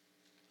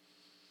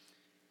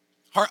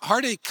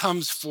 Heartache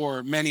comes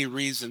for many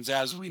reasons,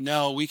 as we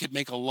know. We could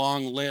make a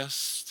long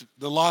list.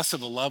 The loss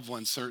of a loved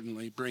one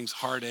certainly brings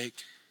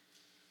heartache.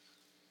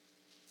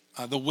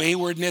 The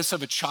waywardness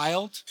of a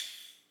child.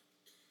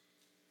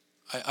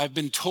 I've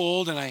been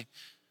told, and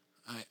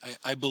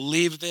I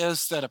believe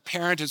this, that a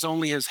parent is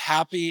only as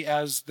happy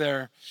as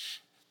the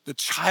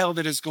child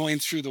that is going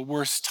through the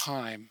worst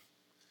time.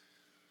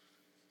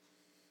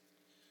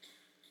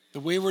 The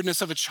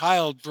waywardness of a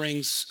child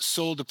brings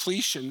soul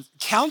depletion.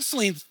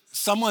 Counseling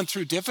someone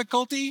through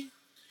difficulty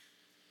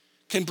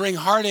can bring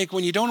heartache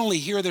when you don't only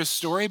hear their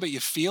story, but you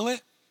feel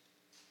it.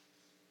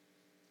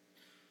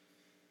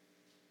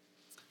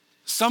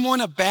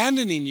 Someone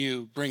abandoning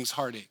you brings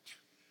heartache.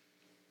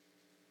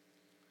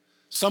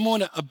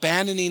 Someone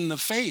abandoning the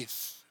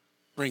faith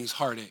brings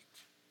heartache.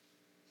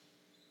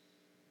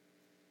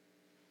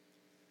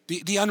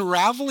 The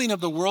unraveling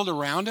of the world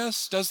around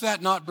us, does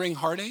that not bring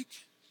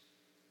heartache?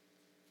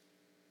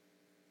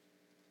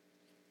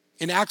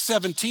 In Acts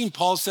 17,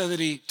 Paul said that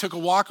he took a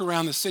walk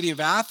around the city of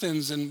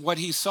Athens, and what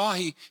he saw,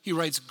 he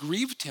writes,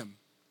 grieved him.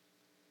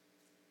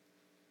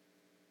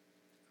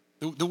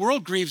 The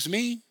world grieves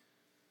me.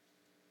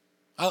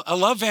 I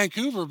love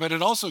Vancouver, but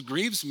it also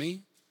grieves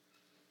me.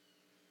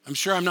 I'm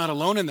sure I'm not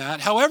alone in that.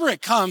 However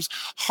it comes,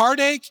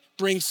 heartache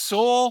brings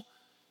soul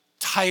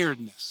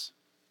tiredness.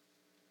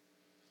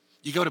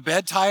 You go to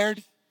bed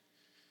tired.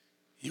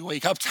 You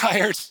wake up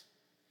tired.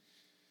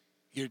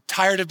 You're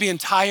tired of being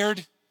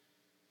tired.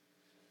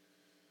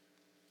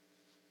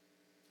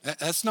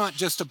 That's not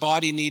just a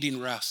body needing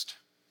rest.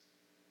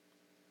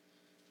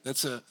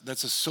 That's a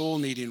soul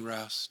needing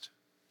rest.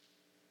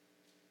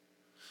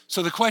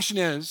 So the question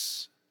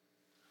is,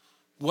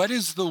 what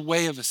is the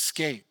way of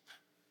escape?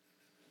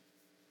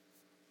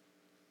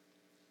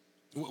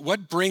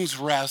 What brings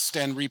rest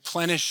and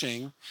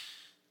replenishing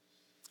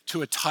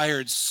to a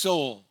tired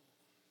soul?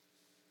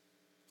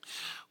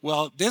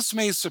 Well, this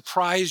may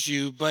surprise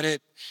you, but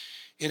it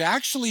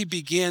actually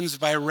begins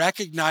by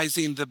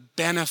recognizing the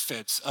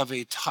benefits of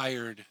a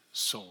tired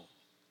soul.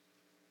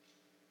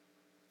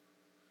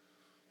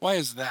 Why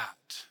is that?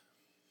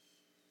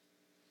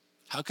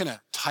 How can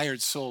a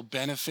tired soul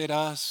benefit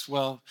us?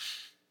 Well,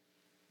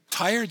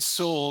 tired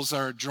souls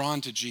are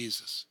drawn to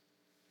Jesus.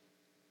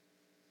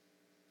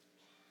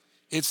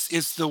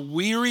 It's the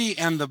weary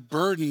and the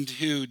burdened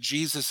who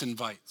Jesus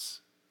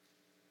invites.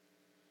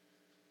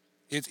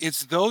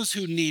 It's those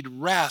who need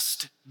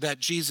rest that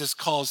Jesus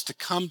calls to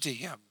come to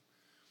him.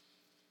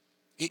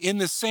 In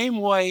the same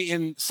way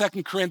in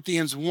 2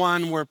 Corinthians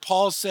 1, where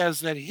Paul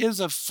says that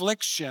his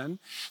affliction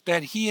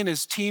that he and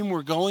his team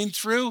were going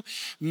through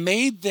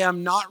made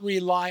them not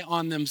rely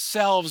on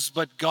themselves,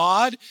 but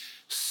God,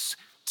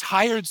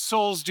 tired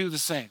souls do the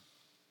same.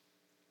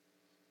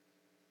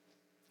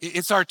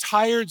 It's our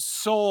tired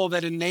soul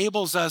that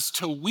enables us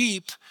to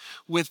weep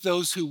with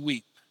those who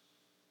weep.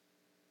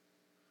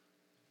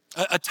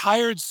 A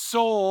tired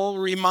soul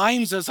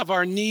reminds us of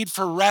our need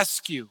for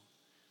rescue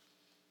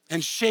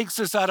and shakes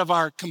us out of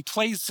our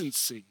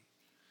complacency.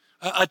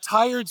 A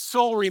tired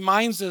soul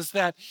reminds us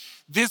that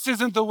this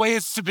isn't the way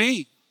it's to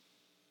be.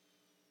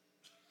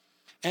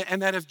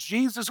 And that if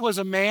Jesus was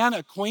a man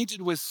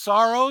acquainted with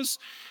sorrows,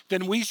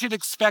 then we should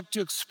expect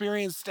to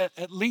experience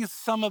at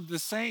least some of the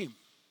same.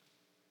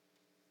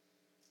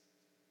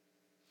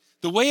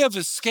 The way of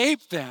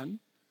escape, then,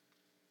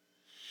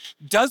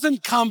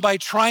 doesn't come by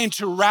trying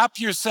to wrap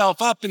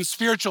yourself up in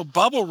spiritual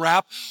bubble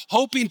wrap,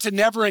 hoping to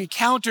never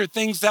encounter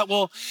things that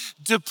will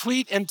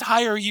deplete and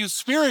tire you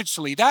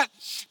spiritually. That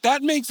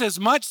makes as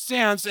much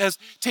sense as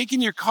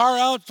taking your car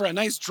out for a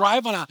nice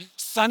drive on a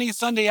sunny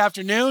Sunday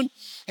afternoon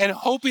and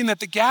hoping that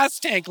the gas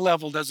tank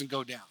level doesn't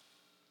go down.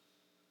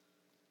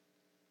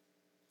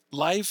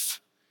 Life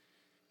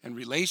and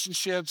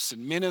relationships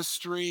and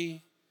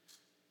ministry,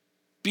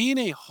 being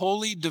a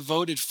wholly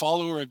devoted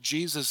follower of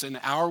Jesus in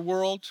our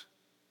world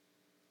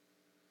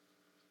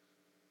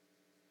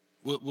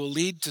will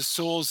lead to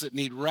souls that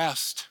need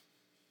rest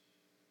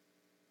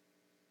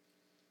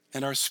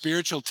and our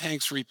spiritual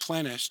tanks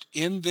replenished.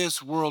 In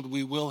this world,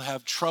 we will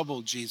have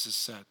trouble, Jesus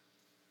said.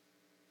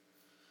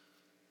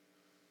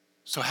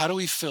 So how do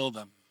we fill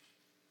them?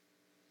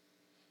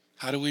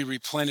 How do we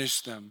replenish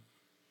them?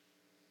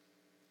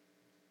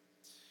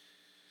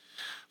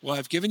 Well,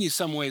 I've given you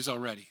some ways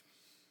already.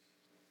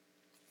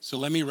 So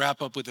let me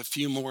wrap up with a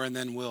few more and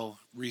then we'll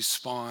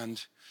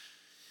respond.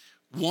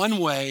 One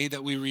way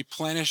that we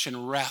replenish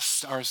and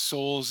rest our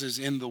souls is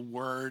in the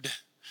Word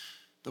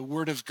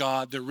of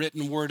God, the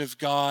written Word of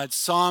God.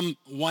 Psalm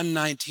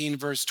 119,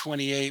 verse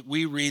 28,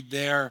 we read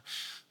there,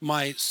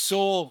 "My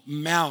soul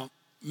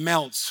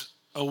melts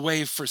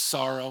away for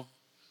sorrow.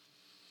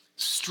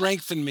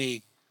 Strengthen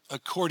me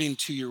according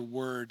to your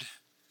word."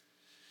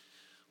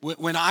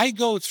 When I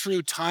go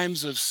through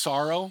times of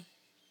sorrow,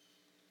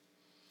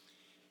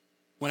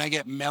 when I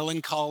get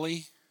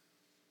melancholy,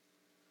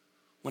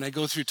 when I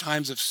go through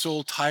times of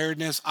soul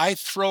tiredness, I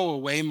throw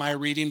away my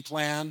reading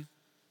plan.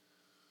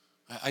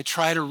 I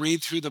try to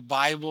read through the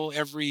Bible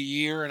every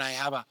year, and I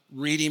have a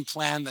reading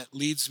plan that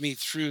leads me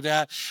through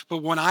that. But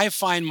when I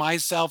find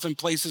myself in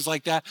places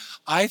like that,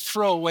 I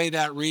throw away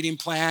that reading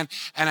plan,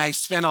 and I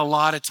spend a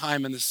lot of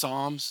time in the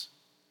Psalms.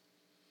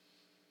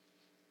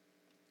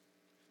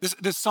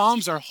 The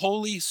Psalms are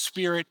Holy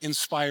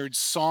Spirit-inspired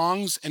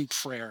songs and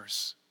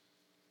prayers.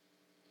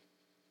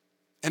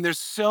 And there's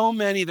so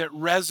many that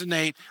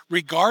resonate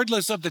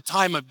regardless of the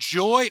time of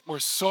joy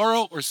or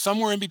sorrow or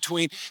somewhere in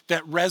between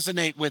that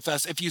resonate with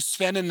us if you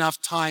spend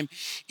enough time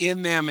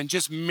in them and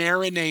just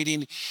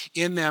marinating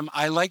in them.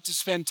 I like to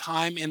spend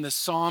time in the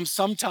Psalms.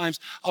 Sometimes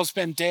I'll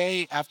spend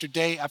day after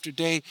day after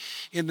day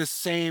in the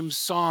same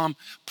Psalm.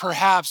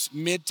 Perhaps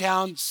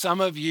Midtown,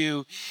 some of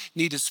you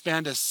need to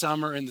spend a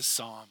summer in the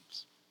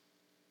Psalms.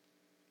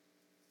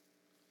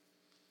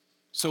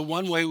 So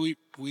one way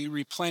we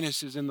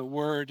replenish is in the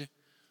Word.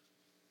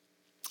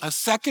 A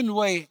second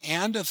way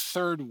and a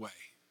third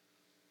way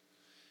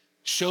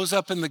shows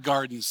up in the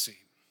garden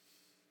scene.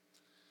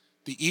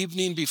 The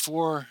evening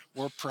before,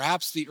 or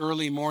perhaps the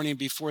early morning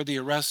before the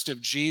arrest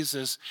of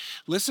Jesus.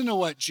 Listen to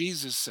what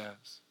Jesus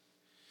says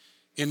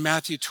in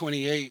Matthew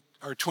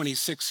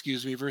 26,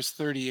 verse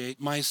 38.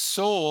 "My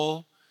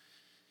soul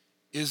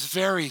is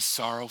very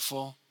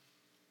sorrowful,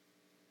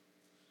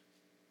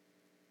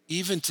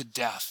 even to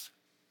death.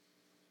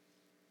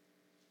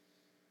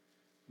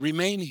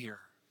 Remain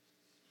here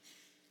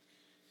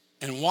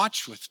and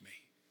watch with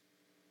me."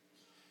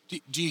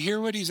 Do you hear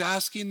what he's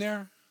asking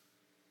there?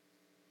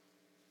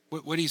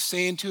 What he's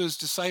saying to his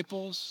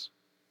disciples?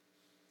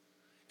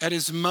 At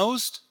his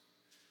most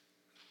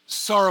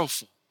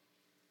sorrowful,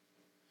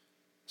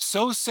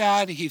 so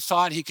sad he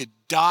thought he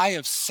could die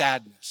of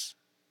sadness,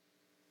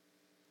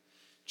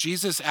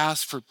 Jesus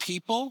asked for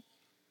people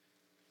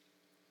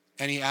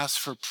and he asked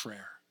for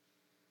prayer.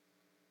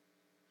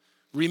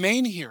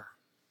 Remain here.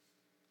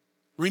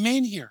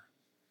 Remain here.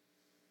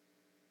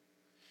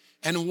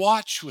 And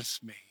watch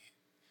with me.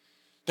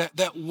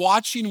 That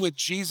watching with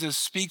Jesus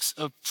speaks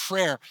of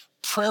prayer.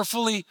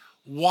 Prayerfully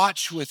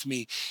watch with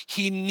me.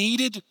 He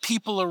needed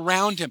people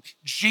around him.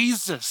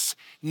 Jesus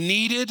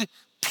needed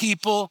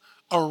people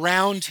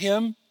around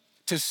him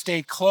to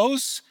stay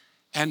close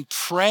and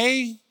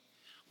pray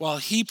while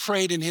he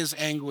prayed in his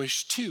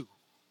anguish too.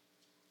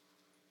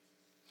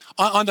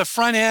 On the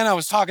front end, I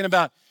was talking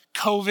about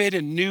COVID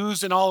and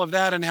news and all of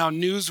that and how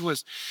news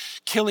was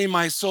killing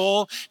my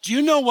soul. Do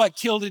you know what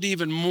killed it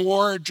even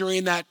more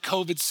during that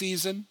COVID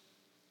season?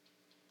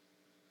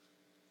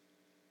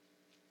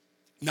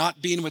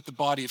 Not being with the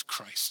body of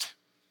Christ.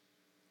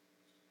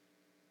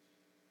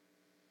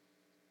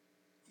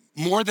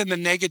 More than the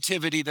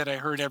negativity that I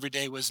heard every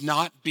day was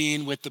not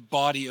being with the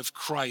body of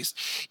Christ.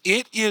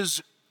 It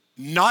is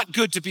not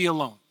good to be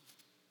alone.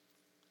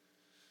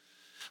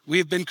 We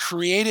have been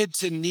created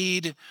to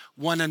need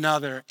one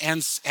another.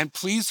 And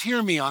please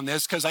hear me on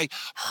this, because I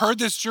heard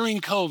this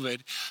during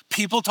COVID.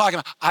 People talking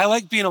about, I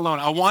like being alone.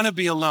 I want to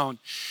be alone.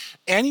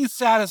 Any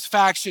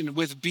satisfaction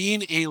with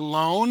being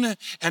alone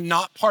and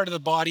not part of the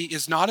body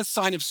is not a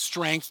sign of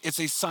strength. It's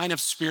a sign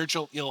of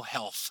spiritual ill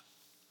health.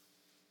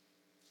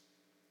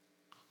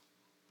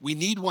 We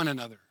need one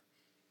another.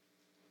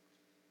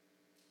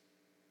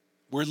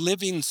 We're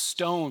living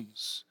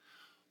stones,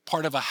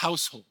 part of a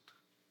household.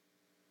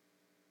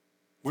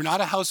 We're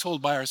not a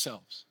household by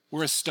ourselves.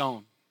 We're a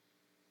stone.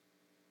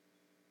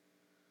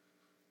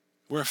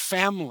 We're a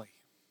family,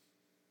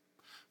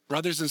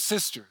 brothers and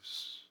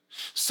sisters.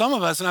 Some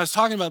of us, and I was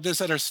talking about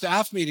this at our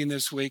staff meeting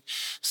this week,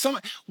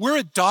 we're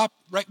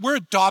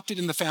adopted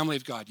in the family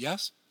of God,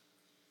 yes?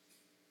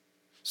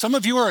 Some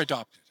of you are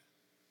adopted.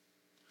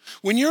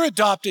 When you're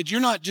adopted,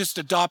 you're not just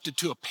adopted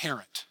to a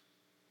parent,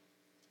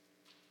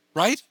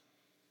 right?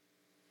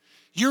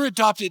 You're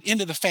adopted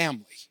into the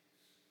family.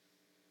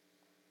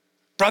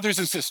 Brothers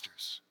and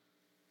sisters.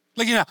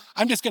 Like,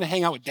 I'm just going to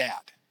hang out with dad.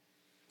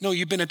 No,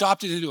 you've been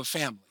adopted into a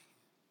family.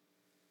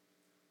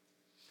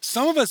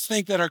 Some of us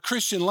think that our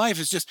Christian life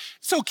is just,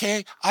 it's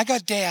okay, I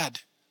got dad.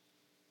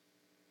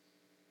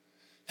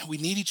 And we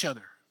need each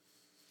other.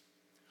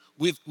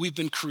 We've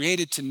been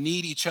created to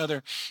need each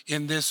other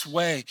in this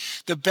way.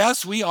 The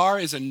best we are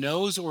is a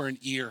nose or an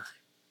ear.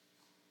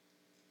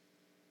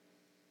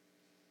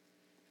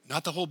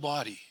 Not the whole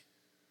body.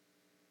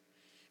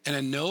 And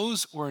a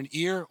nose or an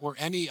ear or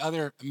any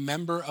other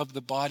member of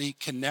the body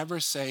can never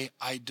say,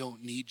 I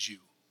don't need you.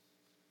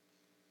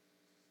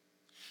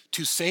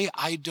 To say,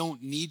 I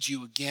don't need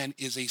you again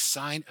is a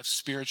sign of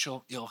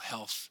spiritual ill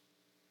health.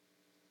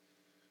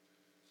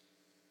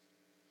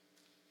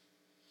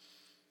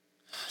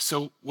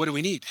 So what do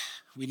we need?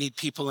 We need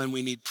people and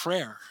we need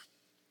prayer.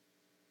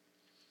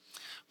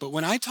 But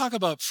when I talk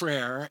about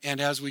prayer, and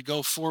as we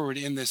go forward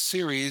in this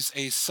series,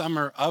 a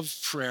summer of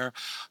prayer,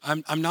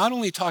 I'm not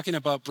only talking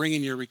about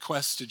bringing your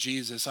requests to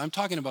Jesus, I'm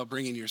talking about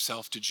bringing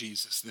yourself to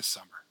Jesus this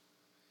summer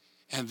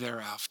and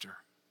thereafter,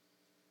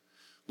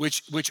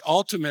 which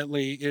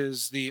ultimately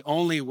is the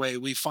only way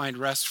we find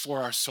rest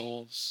for our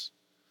souls.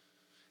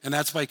 And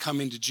that's by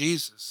coming to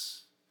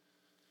Jesus.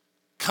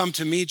 Come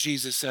to me,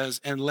 Jesus says,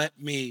 and let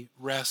me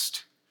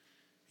rest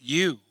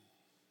you.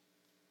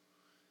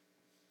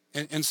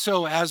 And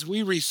so as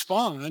we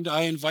respond,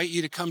 I invite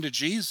you to come to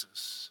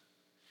Jesus.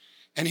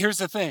 And here's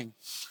the thing.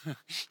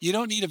 You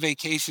don't need a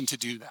vacation to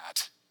do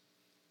that.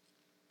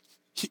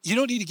 You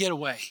don't need to get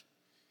away.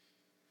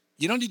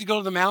 You don't need to go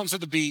to the mountains or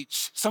the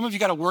beach. Some of you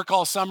got to work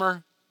all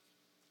summer.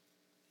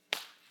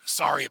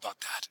 Sorry about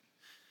that.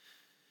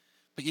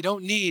 But you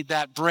don't need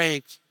that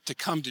break to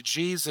come to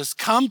Jesus.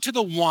 Come to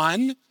the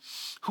one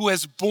who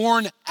has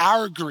borne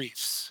our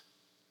griefs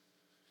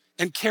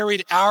and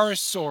carried our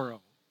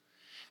sorrow.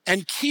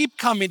 And keep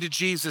coming to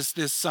Jesus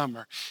this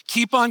summer.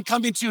 Keep on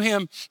coming to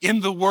him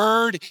in the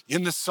Word,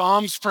 in the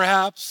Psalms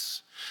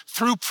perhaps,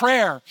 through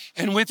prayer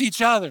and with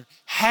each other.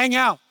 Hang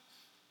out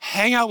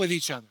with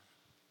each other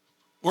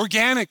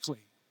organically,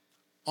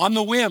 on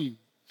the whim.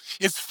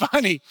 It's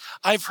funny,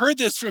 I've heard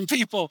this from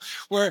people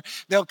where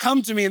they'll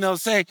come to me and they'll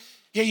say,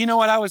 yeah, you know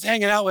what, I was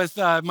hanging out with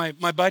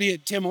my buddy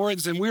at Tim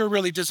Hortons and we were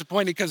really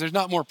disappointed because there's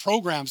not more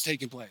programs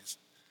taking place.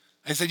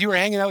 I said, you were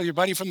hanging out with your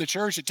buddy from the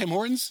church at Tim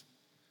Hortons?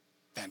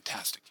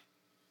 Fantastic.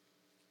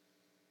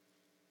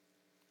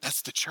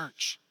 That's the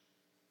church.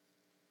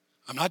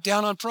 I'm not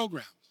down on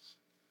programs,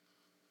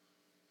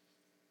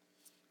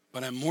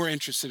 but I'm more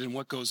interested in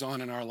what goes on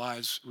in our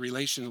lives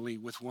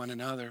relationally with one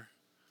another.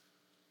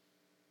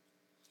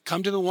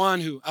 Come to the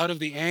one who, out of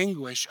the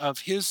anguish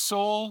of his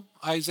soul,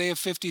 Isaiah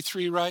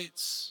 53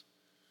 writes,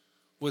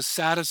 was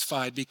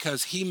satisfied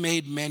because he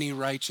made many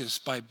righteous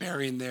by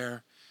bearing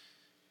their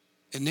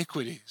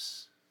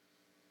iniquities.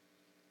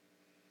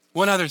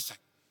 One other thing.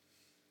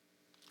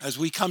 As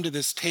we come to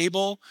this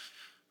table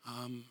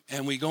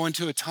and we go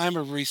into a time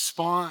of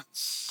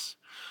response,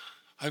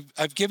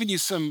 I've given you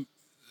some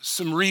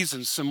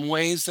reasons, some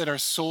ways that our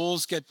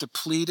souls get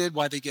depleted,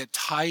 why they get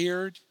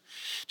tired.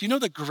 Do you know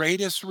the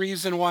greatest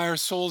reason why our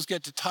souls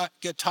get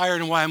tired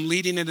and why I'm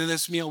leading into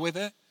this meal with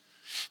it?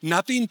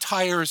 Nothing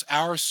tires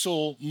our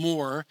soul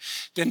more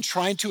than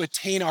trying to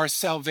attain our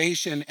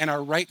salvation and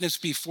our rightness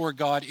before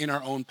God in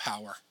our own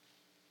power.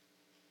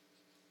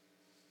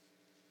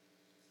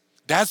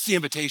 That's the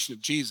invitation of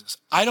Jesus.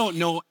 I don't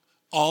know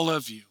all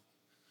of you,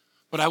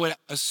 but I would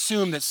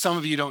assume that some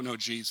of you don't know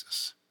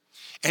Jesus.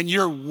 And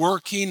you're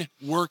working.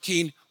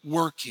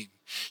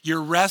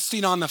 You're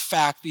resting on the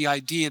fact, the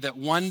idea that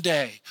one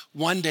day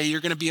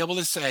you're going to be able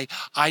to say,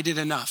 I did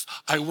enough.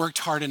 I worked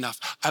hard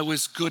enough. I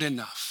was good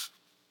enough.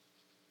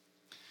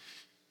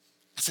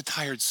 It's a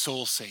tired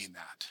soul saying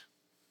that.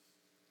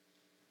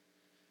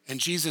 And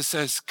Jesus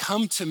says,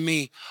 come to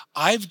me.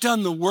 I've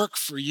done the work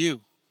for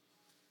you.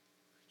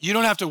 You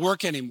don't have to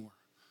work anymore.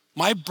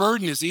 My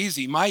burden is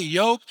easy. My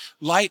yoke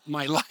light,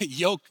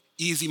 yoke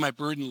easy, my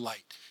burden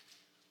light.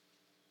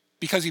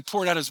 because he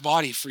poured out his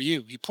body for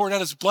you. He poured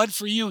out his blood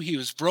for you. He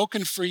was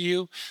broken for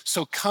you.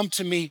 So come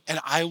to me and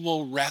I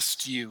will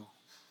rest you.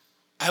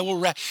 I will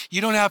rest.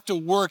 You don't have to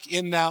work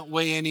in that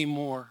way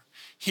anymore.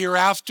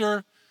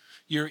 Hereafter,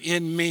 you're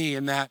in me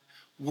and that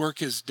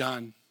work is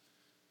done.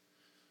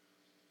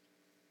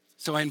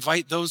 So I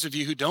invite those of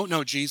you who don't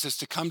know Jesus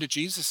to come to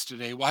Jesus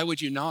today. Why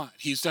would you not?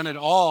 He's done it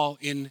all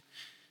in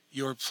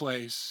your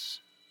place.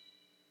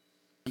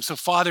 And so,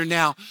 Father,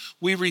 now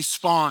we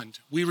respond.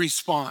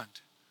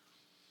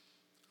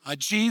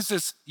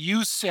 Jesus,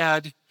 you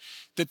said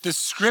that the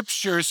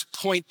scriptures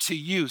point to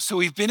you. So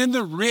we've been in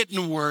the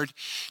written word.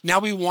 Now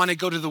we want to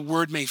go to the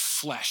word made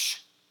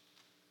flesh.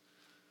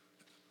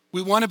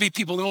 We want to be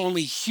people who don't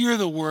only hear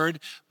the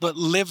word, but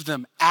live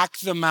them,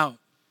 act them out,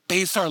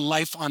 base our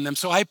life on them.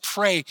 So I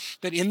pray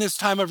that in this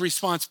time of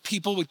response,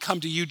 people would come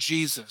to you,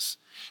 Jesus.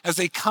 As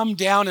they come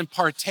down and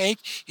partake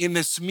in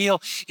this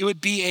meal, it would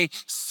be a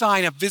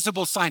sign, a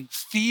visible sign,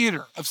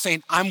 theater of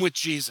saying, I'm with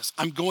Jesus.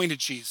 I'm going to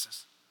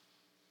Jesus.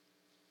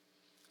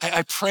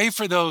 I pray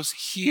for those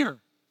here,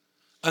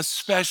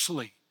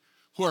 especially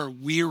who are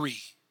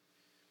weary,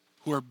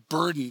 who are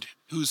burdened,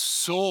 whose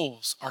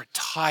souls are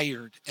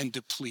tired and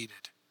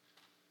depleted.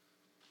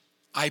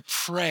 I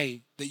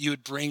pray that you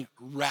would bring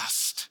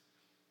rest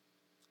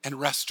and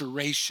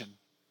restoration.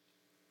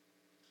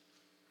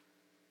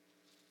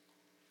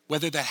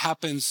 Whether that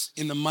happens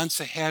in the months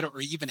ahead or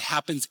even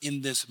happens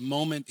in this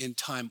moment in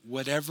time,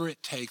 whatever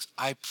it takes,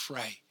 I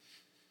pray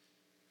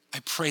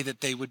that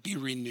they would be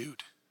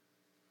renewed.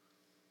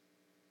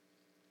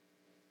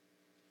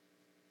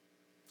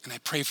 And I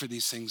pray for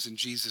these things in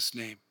Jesus'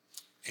 name.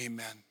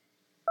 Amen.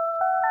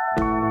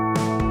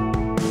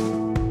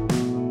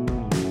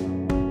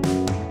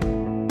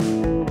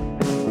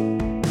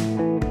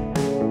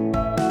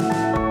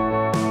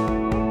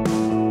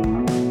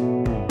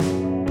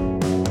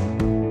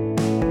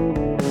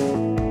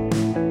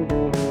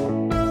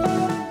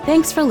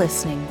 Thanks for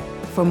listening.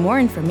 For more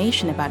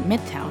information about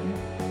Midtown,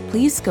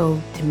 please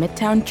go to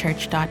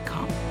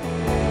midtownchurch.com.